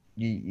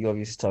you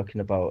obviously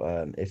talking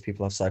about if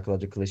people have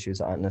psychological issues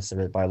that aren't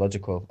necessarily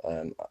biological.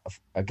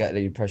 I get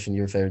the impression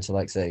you're referring to,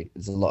 like, say,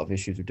 there's a lot of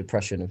issues with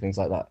depression and things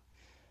like that.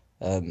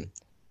 Um,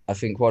 I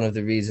think one of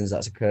the reasons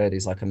that's occurred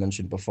is, like I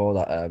mentioned before,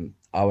 that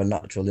our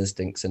natural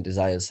instincts and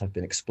desires have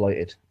been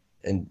exploited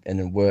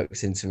and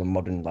worked into a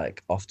modern,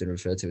 like often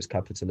referred to as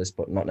capitalist,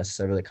 but not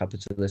necessarily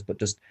capitalist, but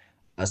just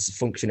as a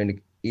functioning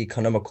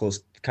economical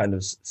kind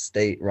of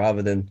state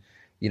rather than,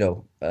 you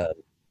know,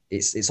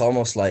 it's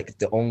almost like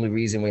the only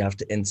reason we have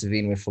to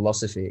intervene with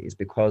philosophy is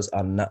because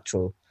our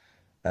natural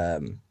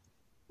um,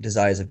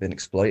 desires have been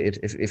exploited.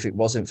 If it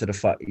wasn't for the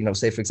fact,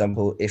 say for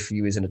example, if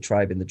you was in a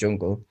tribe in the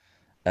jungle,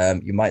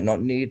 you might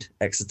not need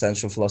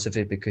existential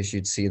philosophy because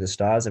you'd see the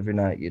stars every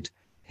night, you'd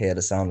hear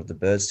the sound of the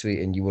birds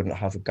tweeting, you wouldn't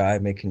have a guy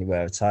making you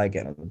wear a tie,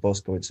 getting on the bus,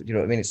 going to, you know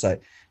what I mean? It's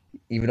like,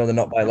 even though they're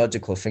not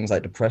biological, things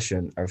like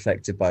depression are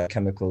affected by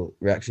chemical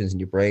reactions in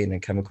your brain,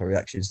 and chemical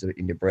reactions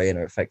in your brain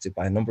are affected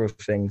by a number of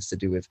things to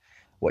do with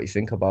what you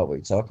think about, what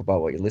you talk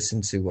about, what you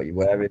listen to, what you're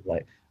wearing,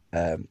 like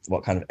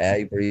what kind of air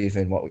you breathe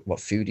in, what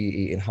food you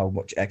eat, and how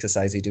much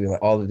exercise you're doing.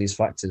 Like all of these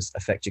factors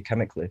affect you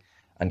chemically.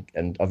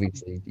 And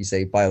obviously, you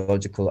say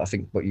biological. I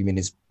think what you mean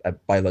is a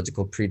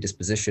biological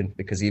predisposition,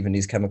 because even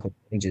these chemical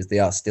changes, they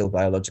are still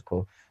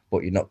biological,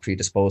 but you're not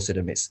predisposed to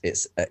them.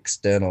 It's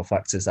external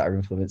factors that are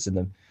influencing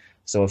them.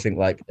 So I think,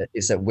 like,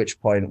 it's at which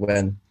point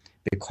when,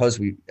 because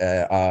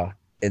our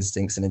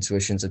instincts and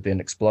intuitions have been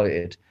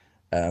exploited,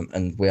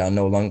 and we are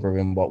no longer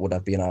in what would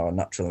have been our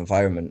natural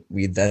environment,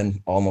 we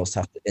then almost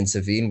have to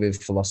intervene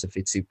with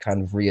philosophy to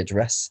kind of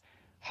readdress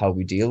how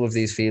we deal with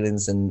these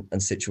feelings and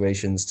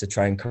situations, to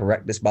try and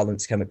correct this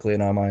balance chemically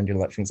in our mind.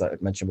 Like things like I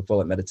mentioned before,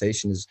 like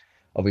meditation is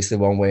obviously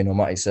one way, no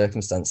matter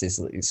circumstances,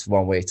 it's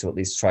one way to at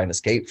least try and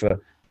escape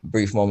for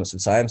brief moments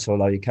of time to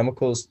allow your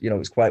chemicals.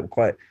 It's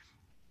quite.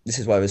 This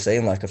is why I was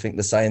saying, like, I think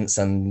the science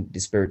and the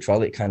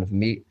spirituality kind of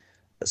meet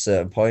at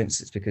certain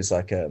points. It's because,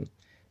 like,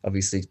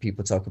 obviously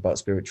people talk about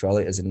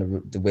spirituality as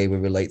in the way we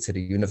relate to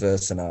the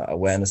universe and our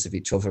awareness of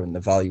each other and the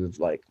value of,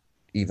 like,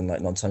 even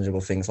like non-tangible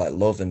things like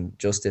love and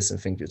justice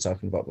and things you were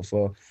talking about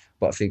before.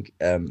 But I think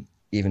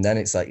even then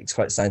it's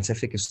quite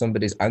scientific. If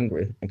somebody's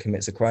angry and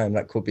commits a crime,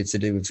 that could be to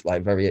do with,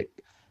 like, very,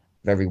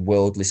 very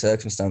worldly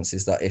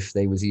circumstances, that if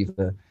they was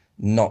either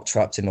not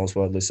trapped in those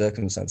worldly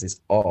circumstances,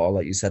 or,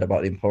 like you said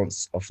about the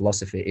importance of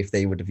philosophy, if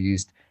they would have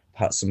used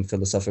perhaps some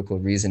philosophical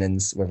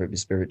reasonings, whether it be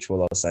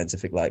spiritual or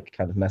scientific, like,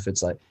 kind of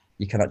methods, like,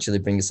 you can actually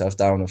bring yourself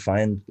down and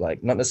find,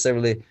 like, not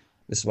necessarily,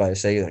 this is why I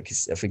say, like,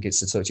 I think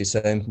it's a touchy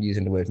term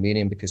using the word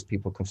meaning, because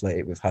people conflate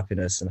it with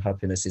happiness, and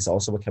happiness is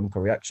also a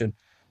chemical reaction. Do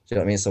you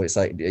know what I mean? So it's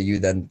like, you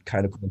then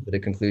kind of come to the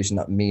conclusion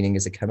that meaning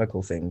is a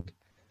chemical thing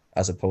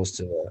as opposed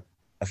to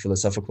a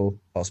philosophical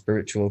or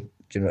spiritual.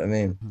 Do you know what I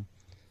mean?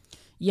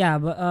 Yeah,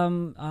 but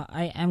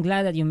I'm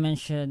glad that you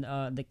mentioned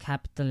the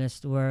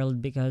capitalist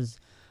world, because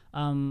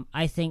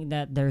I think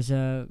that there's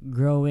a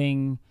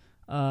growing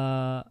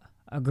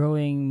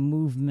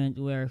movement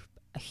where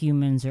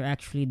humans are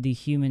actually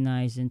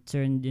dehumanized and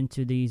turned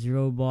into these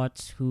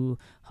robots who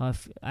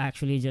have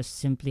actually just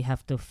simply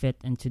have to fit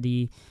into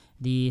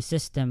the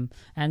system.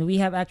 And we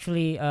have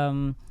actually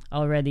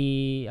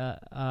already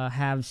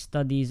have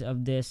studies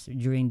of this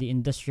during the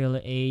industrial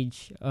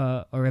age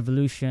or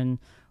revolution,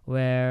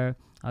 where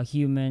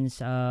humans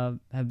have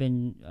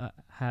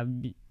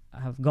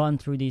gone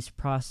through this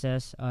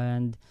process,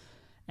 and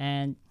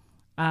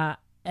uh,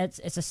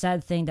 it's a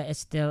sad thing that it's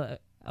still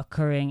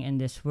occurring in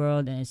this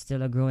world, and it's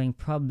still a growing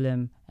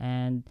problem.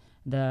 And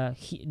the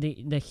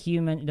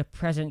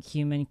present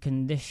human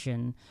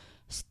condition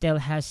still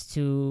has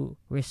to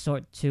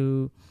resort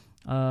to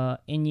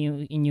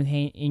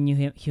inhumane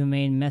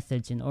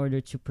methods in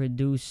order to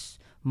produce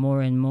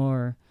more and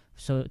more,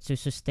 so to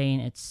sustain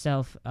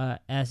itself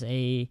as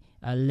a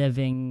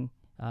living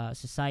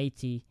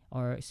society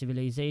or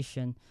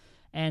civilization.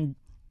 And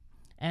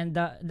and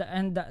the the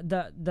and the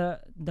the, the,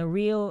 the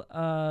real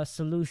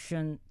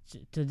solution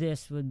to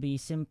this would be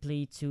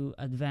simply to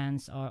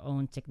advance our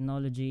own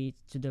technology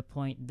to the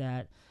point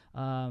that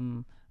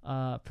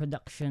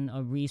production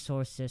of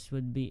resources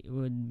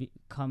would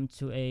come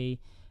to a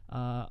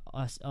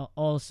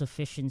all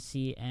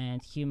sufficiency,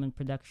 and human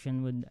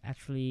production would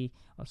actually,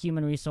 or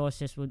human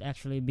resources would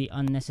actually be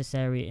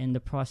unnecessary in the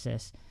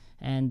process.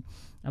 And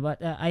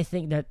but I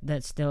think that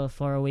that's still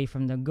far away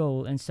from the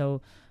goal. And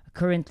so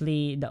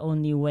currently the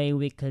only way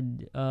we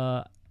could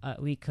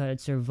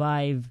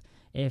survive,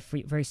 if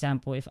for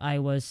example, if I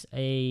was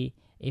a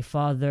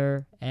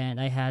father and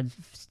I had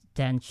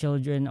 10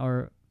 children,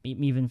 or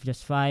even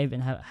just 5,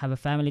 and have a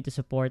family to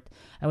support,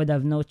 I would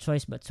have no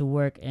choice but to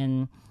work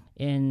in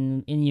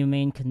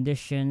inhumane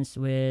conditions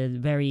with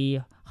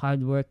very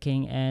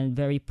hardworking and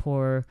very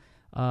poor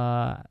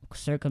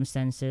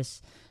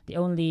circumstances. The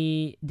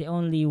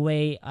only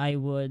way I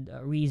would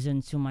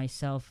reason to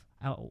myself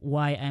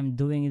why I'm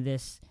doing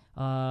this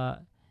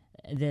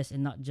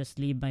and not just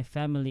leave my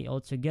family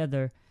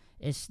altogether,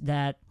 is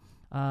that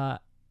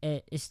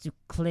is to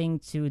cling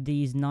to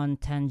these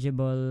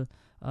non-tangible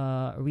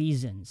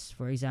reasons.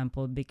 For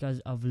example, because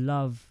of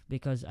love,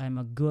 because I'm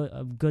a good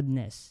of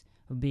goodness,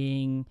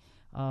 being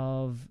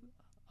of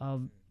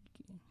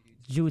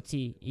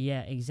duty.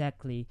 Yeah,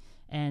 exactly.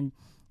 And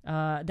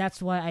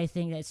that's why I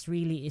think it's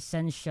really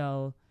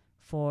essential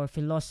for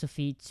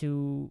philosophy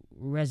to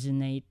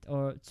resonate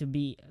or to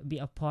be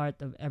a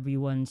part of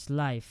everyone's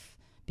life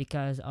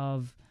because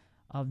of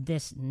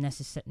this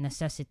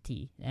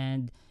necessity.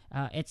 And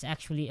it's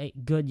actually a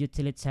good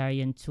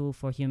utilitarian tool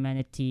for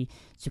humanity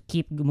to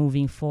keep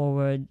moving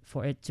forward,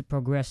 for it to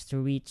progress to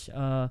reach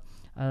a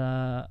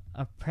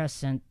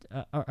present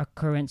or a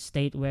current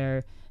state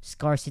where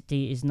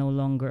scarcity is no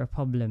longer a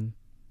problem.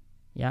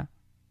 Yeah.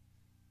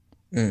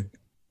 Mm.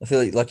 I feel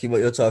like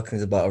what you're talking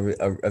is about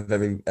a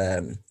very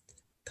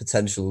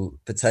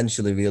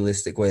potentially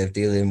realistic way of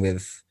dealing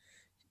with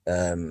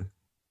um,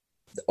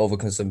 the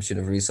overconsumption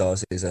of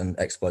resources and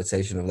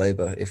exploitation of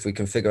labor. If we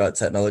can figure out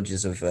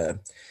technologies of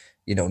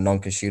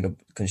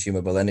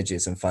non-consumable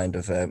energies and find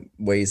of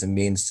ways and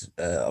means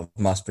of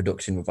mass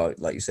production without,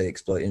 like you say,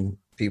 exploiting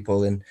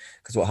people. And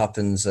because what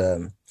happens,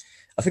 I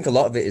think a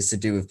lot of it is to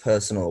do with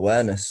personal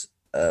awareness.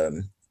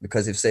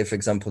 Because if, say, for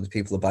example, the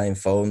people are buying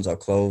phones or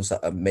clothes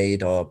that are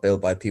made or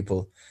built by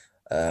people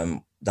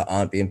that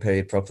aren't being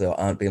paid properly or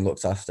aren't being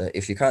looked after,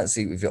 if you can't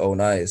see it with your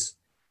own eyes,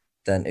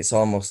 then it's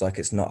almost like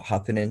it's not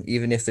happening.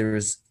 Even if there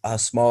is a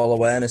small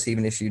awareness,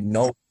 even if you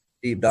know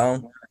deep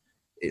down,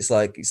 it's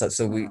like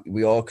so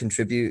we all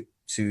contribute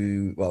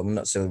to, well,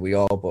 not so we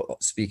all,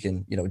 but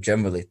speaking,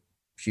 generally,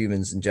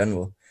 humans in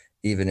general,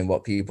 even in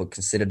what people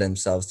consider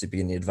themselves to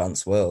be in the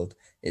advanced world,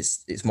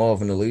 it's more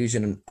of an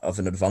illusion of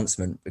an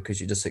advancement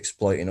because you're just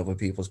exploiting other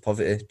people's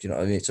poverty. Do you know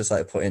what I mean? It's just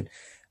like putting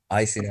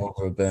icing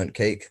over a burnt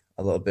cake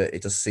a little bit.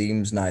 It just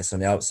seems nice on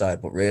the outside,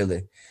 but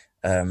really,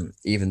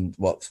 even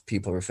what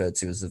people refer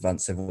to as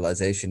advanced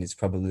civilization is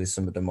probably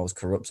some of the most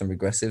corrupt and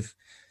regressive.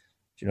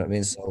 Do you know what I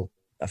mean? So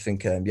I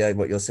think, yeah,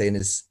 what you're saying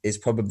is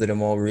probably the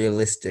more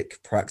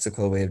realistic,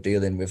 practical way of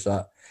dealing with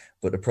that.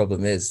 But the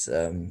problem is,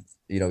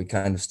 we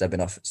kind of stemming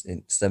off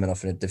in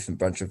a different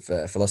branch of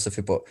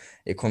philosophy. But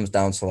it comes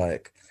down to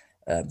like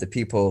the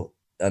people.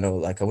 I know,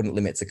 like I wouldn't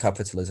limit it to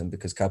capitalism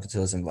because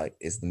capitalism like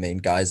is the main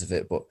guise of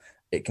it, but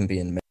it can be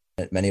in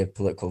many a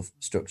political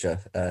structure,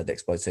 the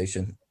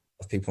exploitation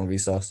of people and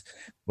resource.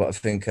 But I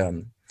think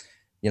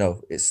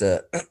it's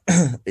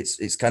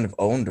it's kind of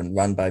owned and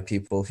run by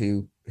people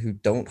who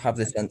don't have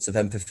the sense of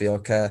empathy or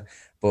care.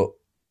 But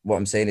what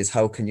I'm saying is,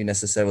 how can you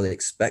necessarily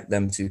expect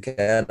them to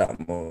care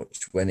that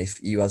much when if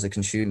you as a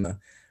consumer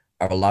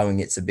are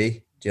allowing it to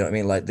be? Do you know what I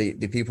mean? Like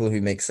the people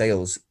who make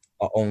sales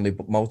are only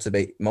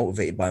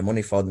motivated by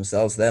money for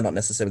themselves. They're not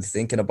necessarily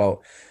thinking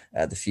about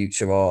the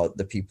future or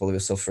the people who are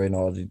suffering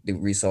or the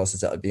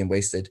resources that are being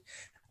wasted.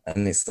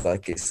 And it's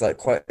like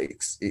quite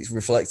it's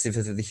reflective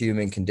of the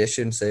human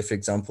condition. Say for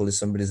example, if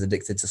somebody's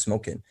addicted to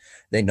smoking,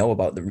 they know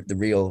about the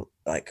real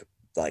like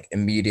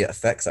immediate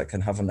effects that can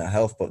have on their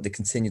health, but they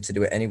continue to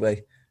do it anyway.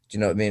 Do you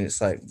know what I mean?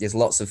 It's like there's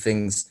lots of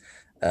things.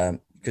 You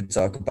could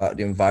talk about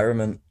the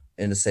environment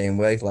in the same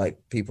way, like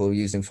people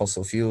using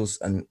fossil fuels,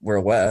 and we're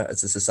aware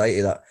as a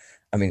society that,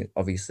 I mean,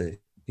 obviously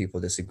people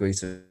disagree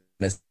to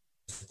this,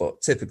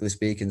 but typically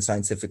speaking,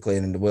 scientifically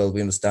and in the world,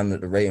 we understand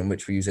that the rate in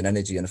which we're using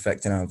energy and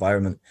affecting our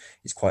environment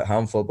is quite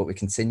harmful, but we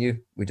continue,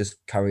 we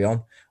just carry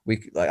on.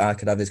 I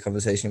could have this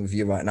conversation with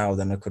you right now,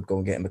 then I could go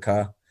and get in the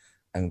car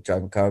and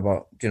drive a car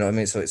about. Do you know what I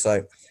mean? So it's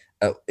like,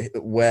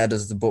 where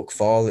does the book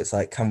fall? It's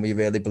like, can we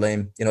really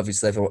blame?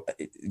 Obviously, everyone,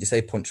 you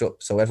say punch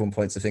up, so everyone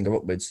points the finger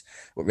upwards.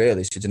 But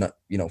really,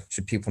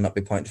 should people not be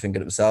pointing the finger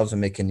at themselves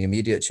and making the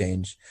immediate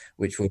change,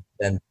 which would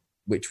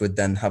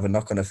then have a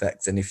knock-on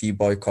effect? And if you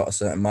boycott a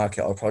certain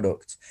market or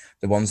product,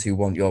 the ones who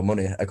want your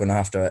money are going to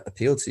have to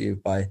appeal to you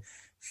by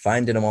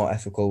finding a more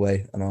ethical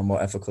way and a more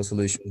ethical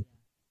solution.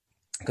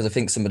 Because I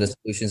think some of the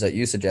solutions that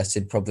you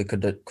suggested probably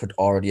could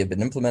already have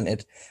been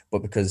implemented,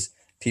 but because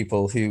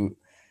people who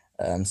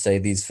say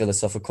these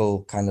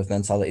philosophical kind of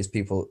mentalities,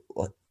 people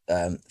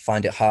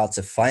find it hard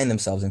to find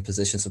themselves in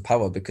positions of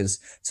power, because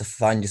to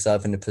find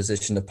yourself in a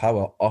position of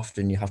power,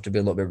 often you have to be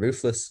a little bit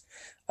ruthless.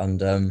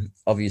 And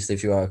obviously,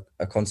 if you are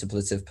a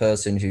contemplative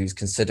person who's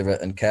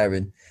considerate and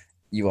caring,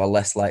 you are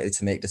less likely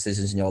to make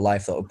decisions in your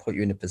life that will put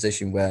you in a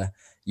position where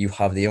you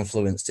have the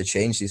influence to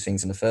change these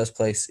things in the first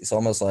place. It's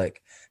almost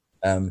like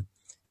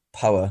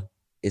power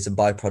is a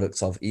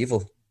byproduct of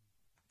evil.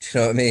 Do you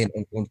know what I mean?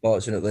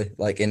 Unfortunately,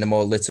 like in the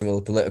more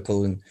literal,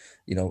 political, and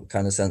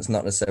kind of sense,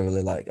 not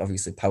necessarily like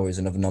obviously power is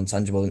another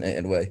non-tangible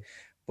in a way,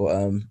 but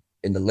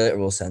in the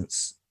literal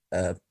sense,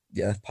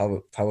 yeah,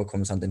 power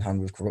comes hand in hand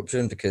with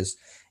corruption, because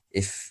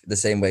if the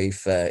same way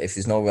if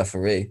there's no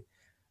referee,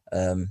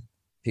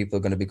 people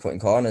are going to be cutting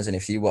corners, and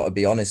if you want to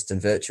be honest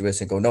and virtuous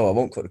and go, no, I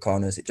won't cut the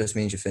corners, it just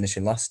means you're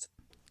finishing last.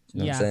 You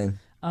know what I'm Yeah.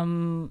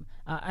 saying?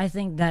 I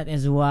think that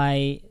is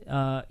why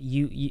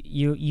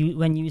you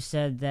when you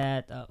said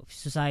that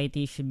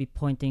society should be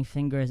pointing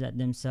fingers at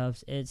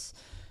themselves, it's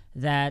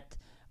that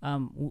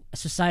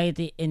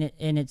society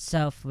in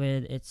itself,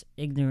 with its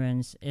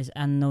ignorance, is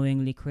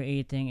unknowingly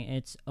creating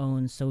its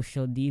own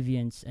social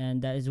deviance.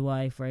 And that is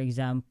why, for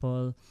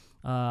example,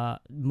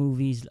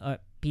 movies,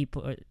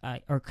 people,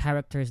 or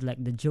characters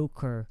like the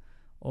Joker,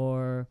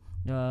 or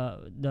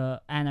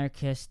the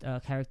anarchist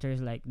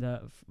characters like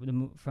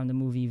from the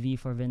movie V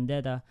for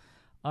Vendetta,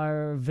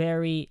 are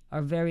very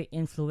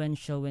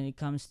influential when it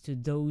comes to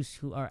those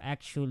who are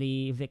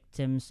actually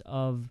victims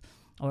of,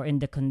 or in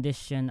the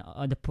condition,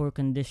 the poor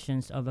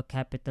conditions of a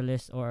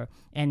capitalist or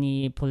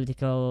any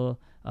political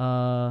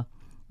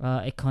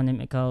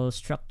economical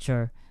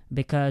structure.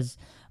 Because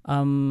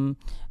um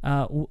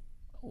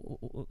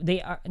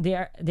they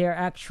are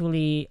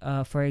actually,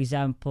 for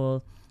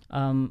example,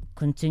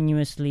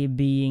 continuously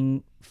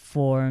being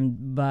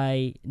formed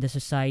by the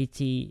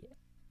society,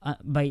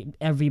 by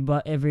every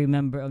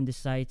member of the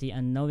society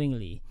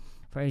unknowingly.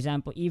 For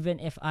example, even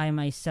if I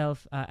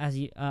myself,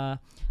 I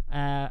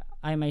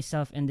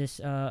myself in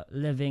this,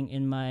 living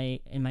in my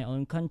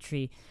own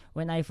country,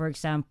 when I, for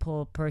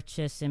example,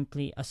 purchase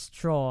simply a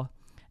straw,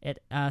 that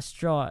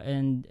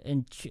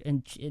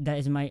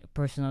is my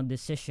personal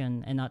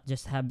decision, and not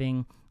just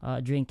having,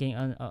 drinking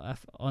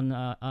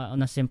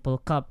on a simple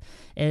cup,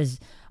 is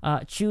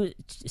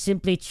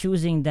simply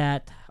choosing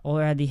that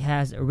already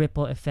has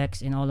ripple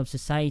effects in all of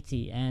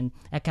society, and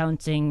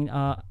accounting,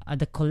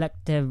 the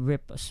collective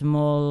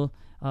small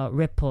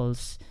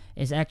ripples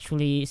is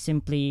actually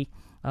simply,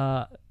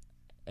 uh,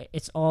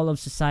 it's all of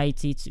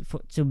society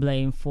to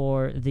blame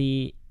for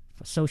the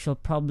social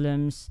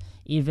problems.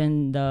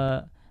 Even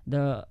the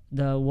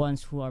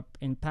ones who are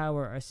in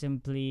power are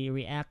simply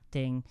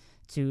reacting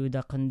to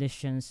the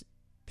conditions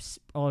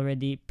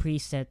already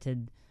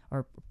presetted,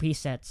 or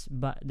presets,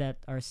 but that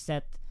are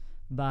set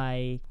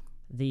by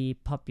the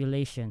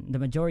population, the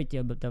majority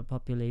of the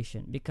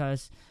population.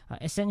 Because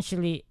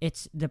essentially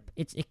it's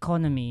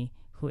economy,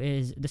 who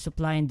is the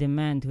supply and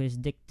demand, who is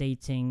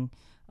dictating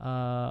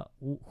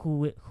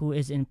who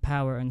is in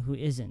power and who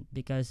isn't.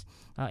 Because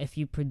if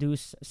you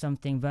produce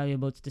something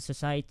valuable to the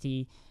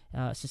society,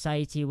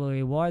 society will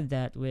reward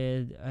that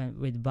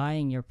with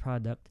buying your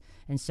product,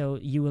 and so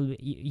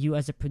you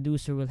as a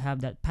producer will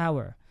have that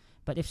power.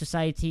 But if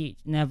society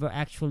never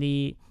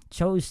actually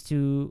chose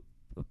to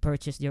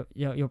purchase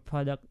your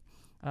product,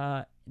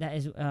 that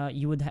is,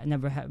 you would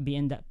never be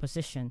in that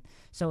position.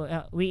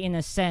 So we, in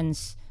a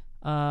sense,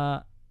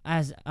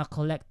 as a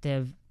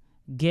collective,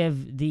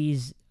 give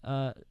these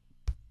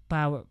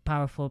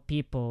powerful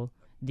people,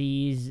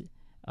 these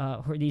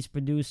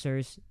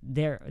producers,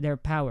 their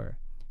power.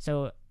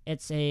 So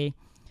it's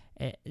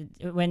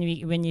when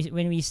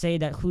we say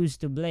that who's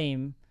to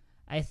blame,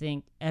 I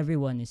think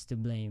everyone is to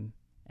blame.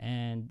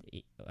 And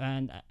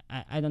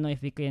I don't know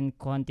if we can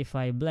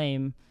quantify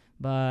blame,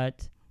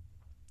 but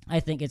I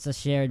think it's a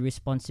shared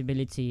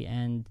responsibility.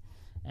 And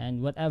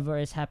whatever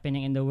is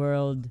happening in the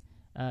world,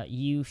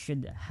 you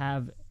should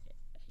have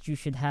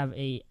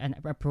a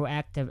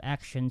proactive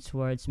action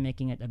towards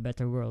making it a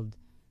better world.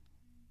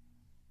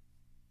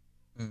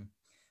 Mm.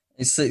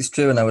 It's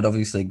true, and I would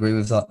obviously agree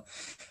with that.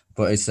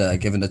 But it's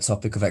given the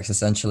topic of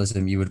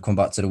existentialism, you would come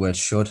back to the word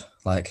should,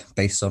 like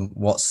based on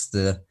what's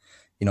the,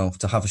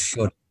 to have a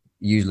should,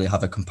 usually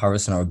have a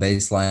comparison or a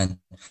baseline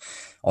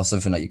or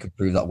something that you could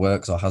prove that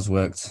works or has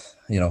worked.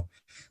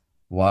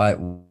 Why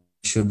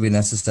should we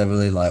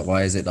necessarily, like,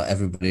 why is it that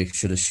everybody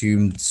should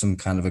assume some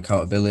kind of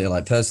accountability?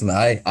 Like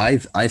personally,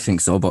 I think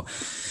so, but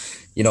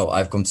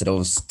I've come to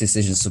those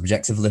decisions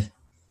subjectively.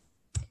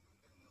 Do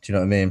you know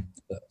what I mean?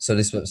 So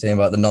this is what I'm saying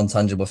about the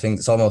non-tangible thing.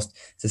 It's almost,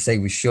 to say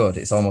we should,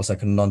 it's almost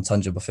like a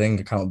non-tangible thing.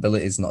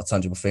 Accountability is not a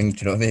tangible thing. Do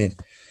you know what I mean?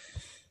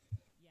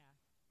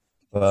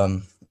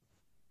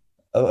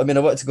 But I mean, I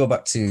wanted to go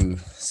back to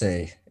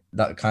say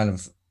that kind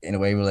of in a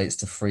way relates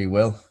to free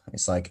will.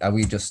 It's like, are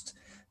we just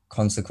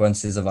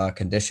consequences of our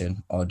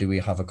condition, or do we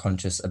have a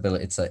conscious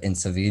ability to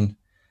intervene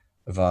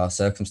with our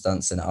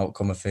circumstance and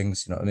outcome of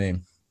things? You know what I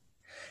mean?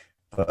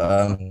 But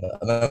I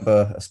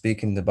remember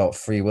speaking about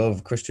free will with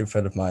a Christian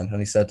friend of mine, and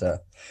he said,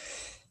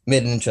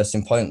 made an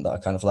interesting point that I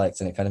kind of liked,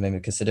 and it kind of made me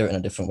consider it in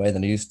a different way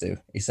than I used to.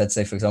 He said,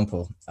 say, for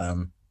example,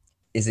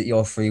 is it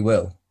your free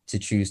will to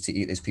choose to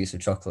eat this piece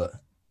of chocolate?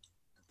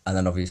 And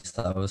then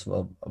obviously I was,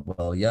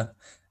 well, yeah.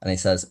 And he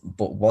says,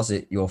 but was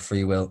it your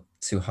free will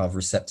to have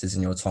receptors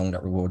in your tongue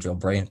that reward your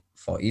brain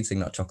for eating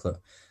that chocolate? Do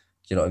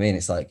you know what I mean?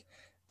 It's like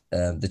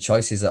the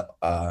choices that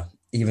are,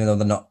 even though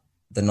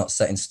they're not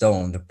set in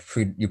stone,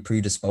 you're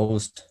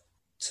predisposed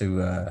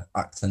to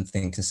act and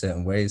think in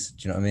certain ways.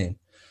 Do you know what I mean?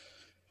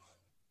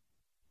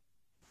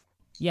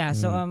 Yeah,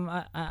 so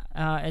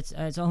Mm.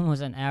 it's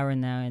almost an hour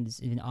now, and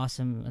it's been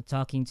awesome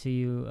talking to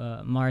you,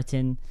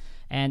 Martin.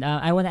 And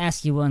I want to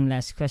ask you one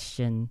last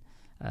question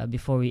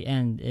before we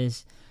end.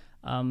 Is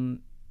knowing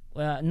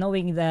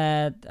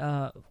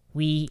that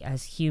we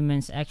as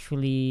humans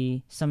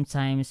actually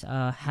sometimes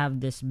have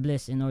this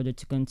bliss in order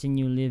to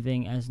continue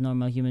living as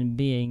normal human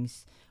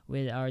beings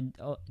with our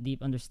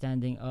deep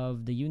understanding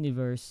of the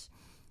universe,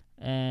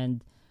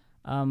 and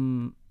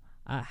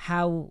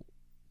how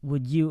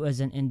would you as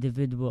an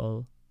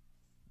individual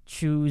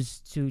choose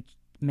to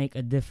make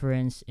a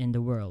difference in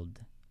the world,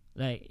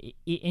 like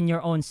in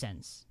your own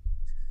sense?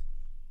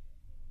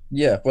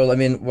 Yeah, well, I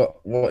mean,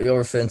 what you're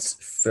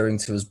referring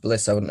to as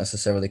bliss, I wouldn't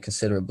necessarily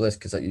consider a bliss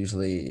because that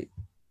usually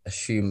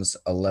assumes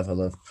a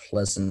level of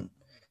pleasant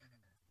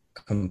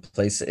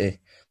complacity.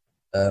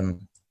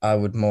 I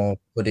would more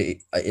put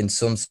it in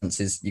some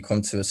senses, you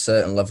come to a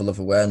certain level of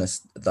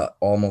awareness that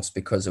almost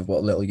because of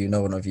what little you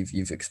know, and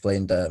you've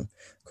explained a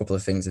couple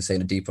of things, and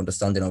saying a deep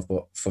understanding of,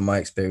 but from my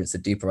experience, the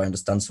deeper I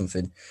understand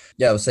something,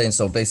 yeah, I was saying,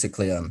 so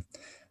basically, I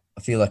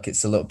feel like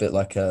it's a little bit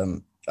like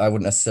I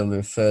wouldn't necessarily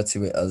refer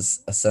to it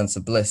as a sense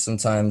of bliss.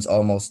 Sometimes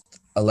almost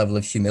a level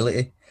of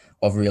humility,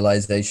 of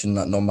realization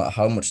that no matter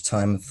how much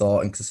time,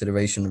 thought, and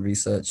consideration, and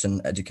research,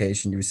 and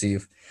education you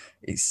receive,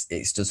 it's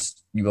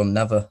just you will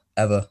never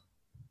ever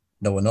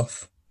know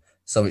enough.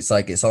 So it's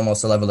like it's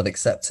almost a level of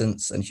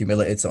acceptance and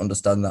humility to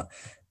understand that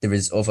there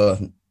is other,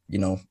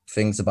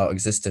 things about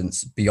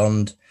existence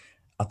beyond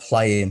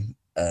applying,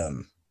 a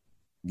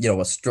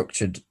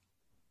structured,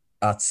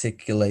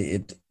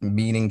 articulated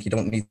meaning. You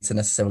don't need to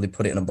necessarily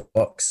put it in a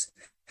box.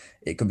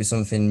 It could be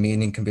something.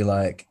 Meaning can be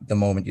like the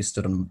moment you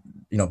stood on,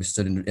 you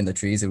stood in the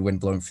trees, the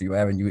wind blowing through your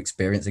hair, and you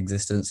experience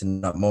existence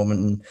in that moment.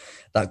 And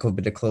that could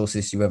be the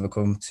closest you ever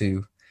come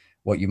to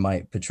what you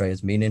might portray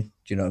as meaning.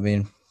 Do you know what I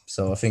mean?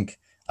 So I think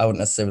I wouldn't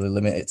necessarily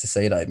limit it to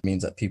say that it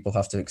means that people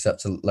have to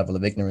accept a level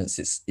of ignorance.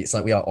 It's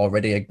like we are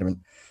already ignorant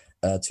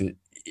to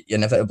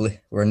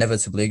we're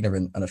inevitably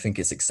ignorant, and I think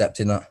it's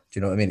accepting that. Do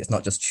you know what I mean? It's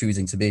not just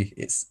choosing to be,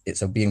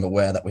 it's a being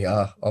aware that we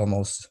are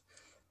almost.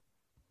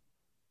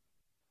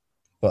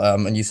 But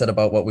and you said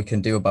about what we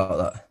can do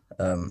about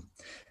that.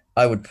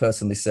 I would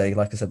personally say,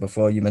 like I said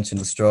before, you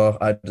mentioned the straw.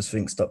 I just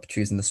think stop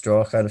choosing the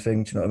straw kind of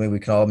thing. Do you know what I mean? We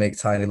can all make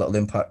tiny little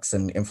impacts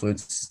and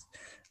influence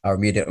our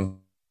immediate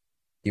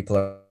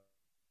people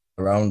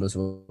around us.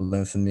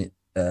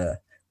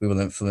 We will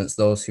influence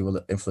those who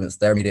will influence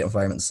their immediate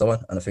environment and so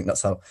on. And I think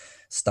that's how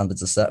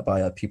standards are set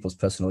by people's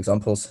personal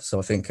examples. So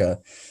I think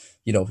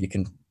you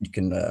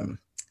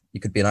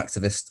could be an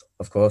activist,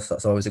 of course,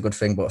 that's always a good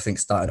thing, but I think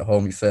starting at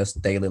home, your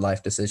first daily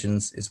life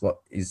decisions is what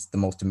is the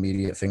most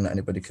immediate thing that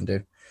anybody can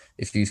do.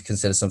 If you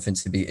consider something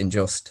to be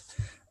unjust,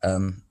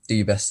 do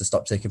your best to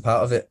stop taking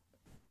part of it.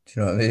 Do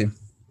you know what I mean?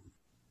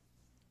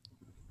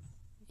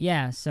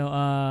 Yeah,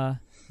 so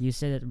you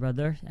said it,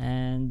 brother,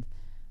 and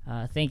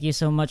thank you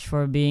so much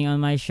for being on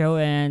my show,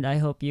 and I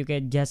hope you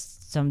get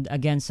just some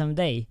again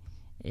someday.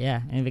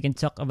 Yeah, and we can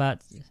talk about.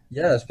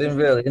 Yeah, it's been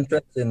really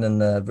interesting, and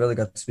really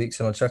good to speak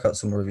to you. I'll check out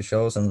some more of your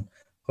shows, and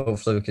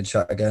hopefully we can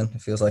chat again.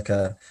 It feels like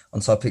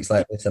on topics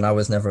like this, an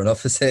hour's never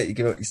enough, is it?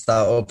 You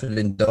start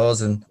opening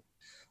doors, and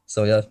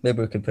so yeah,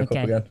 maybe we can pick up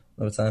Okay, again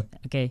another time.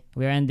 okay,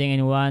 we're ending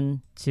in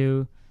 1,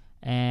 2,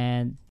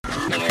 and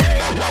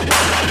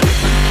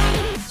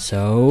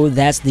so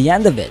that's the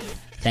end of it.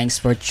 Thanks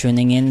for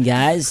tuning in,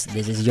 guys.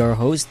 This is your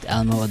host,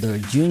 Elmo Ador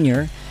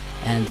Jr.,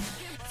 and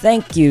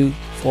thank you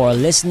for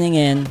listening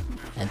in.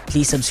 And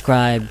please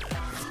subscribe.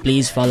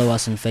 Please follow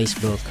us on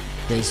Facebook.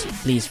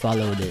 Please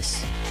follow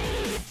this.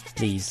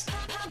 Please.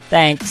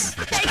 Thanks.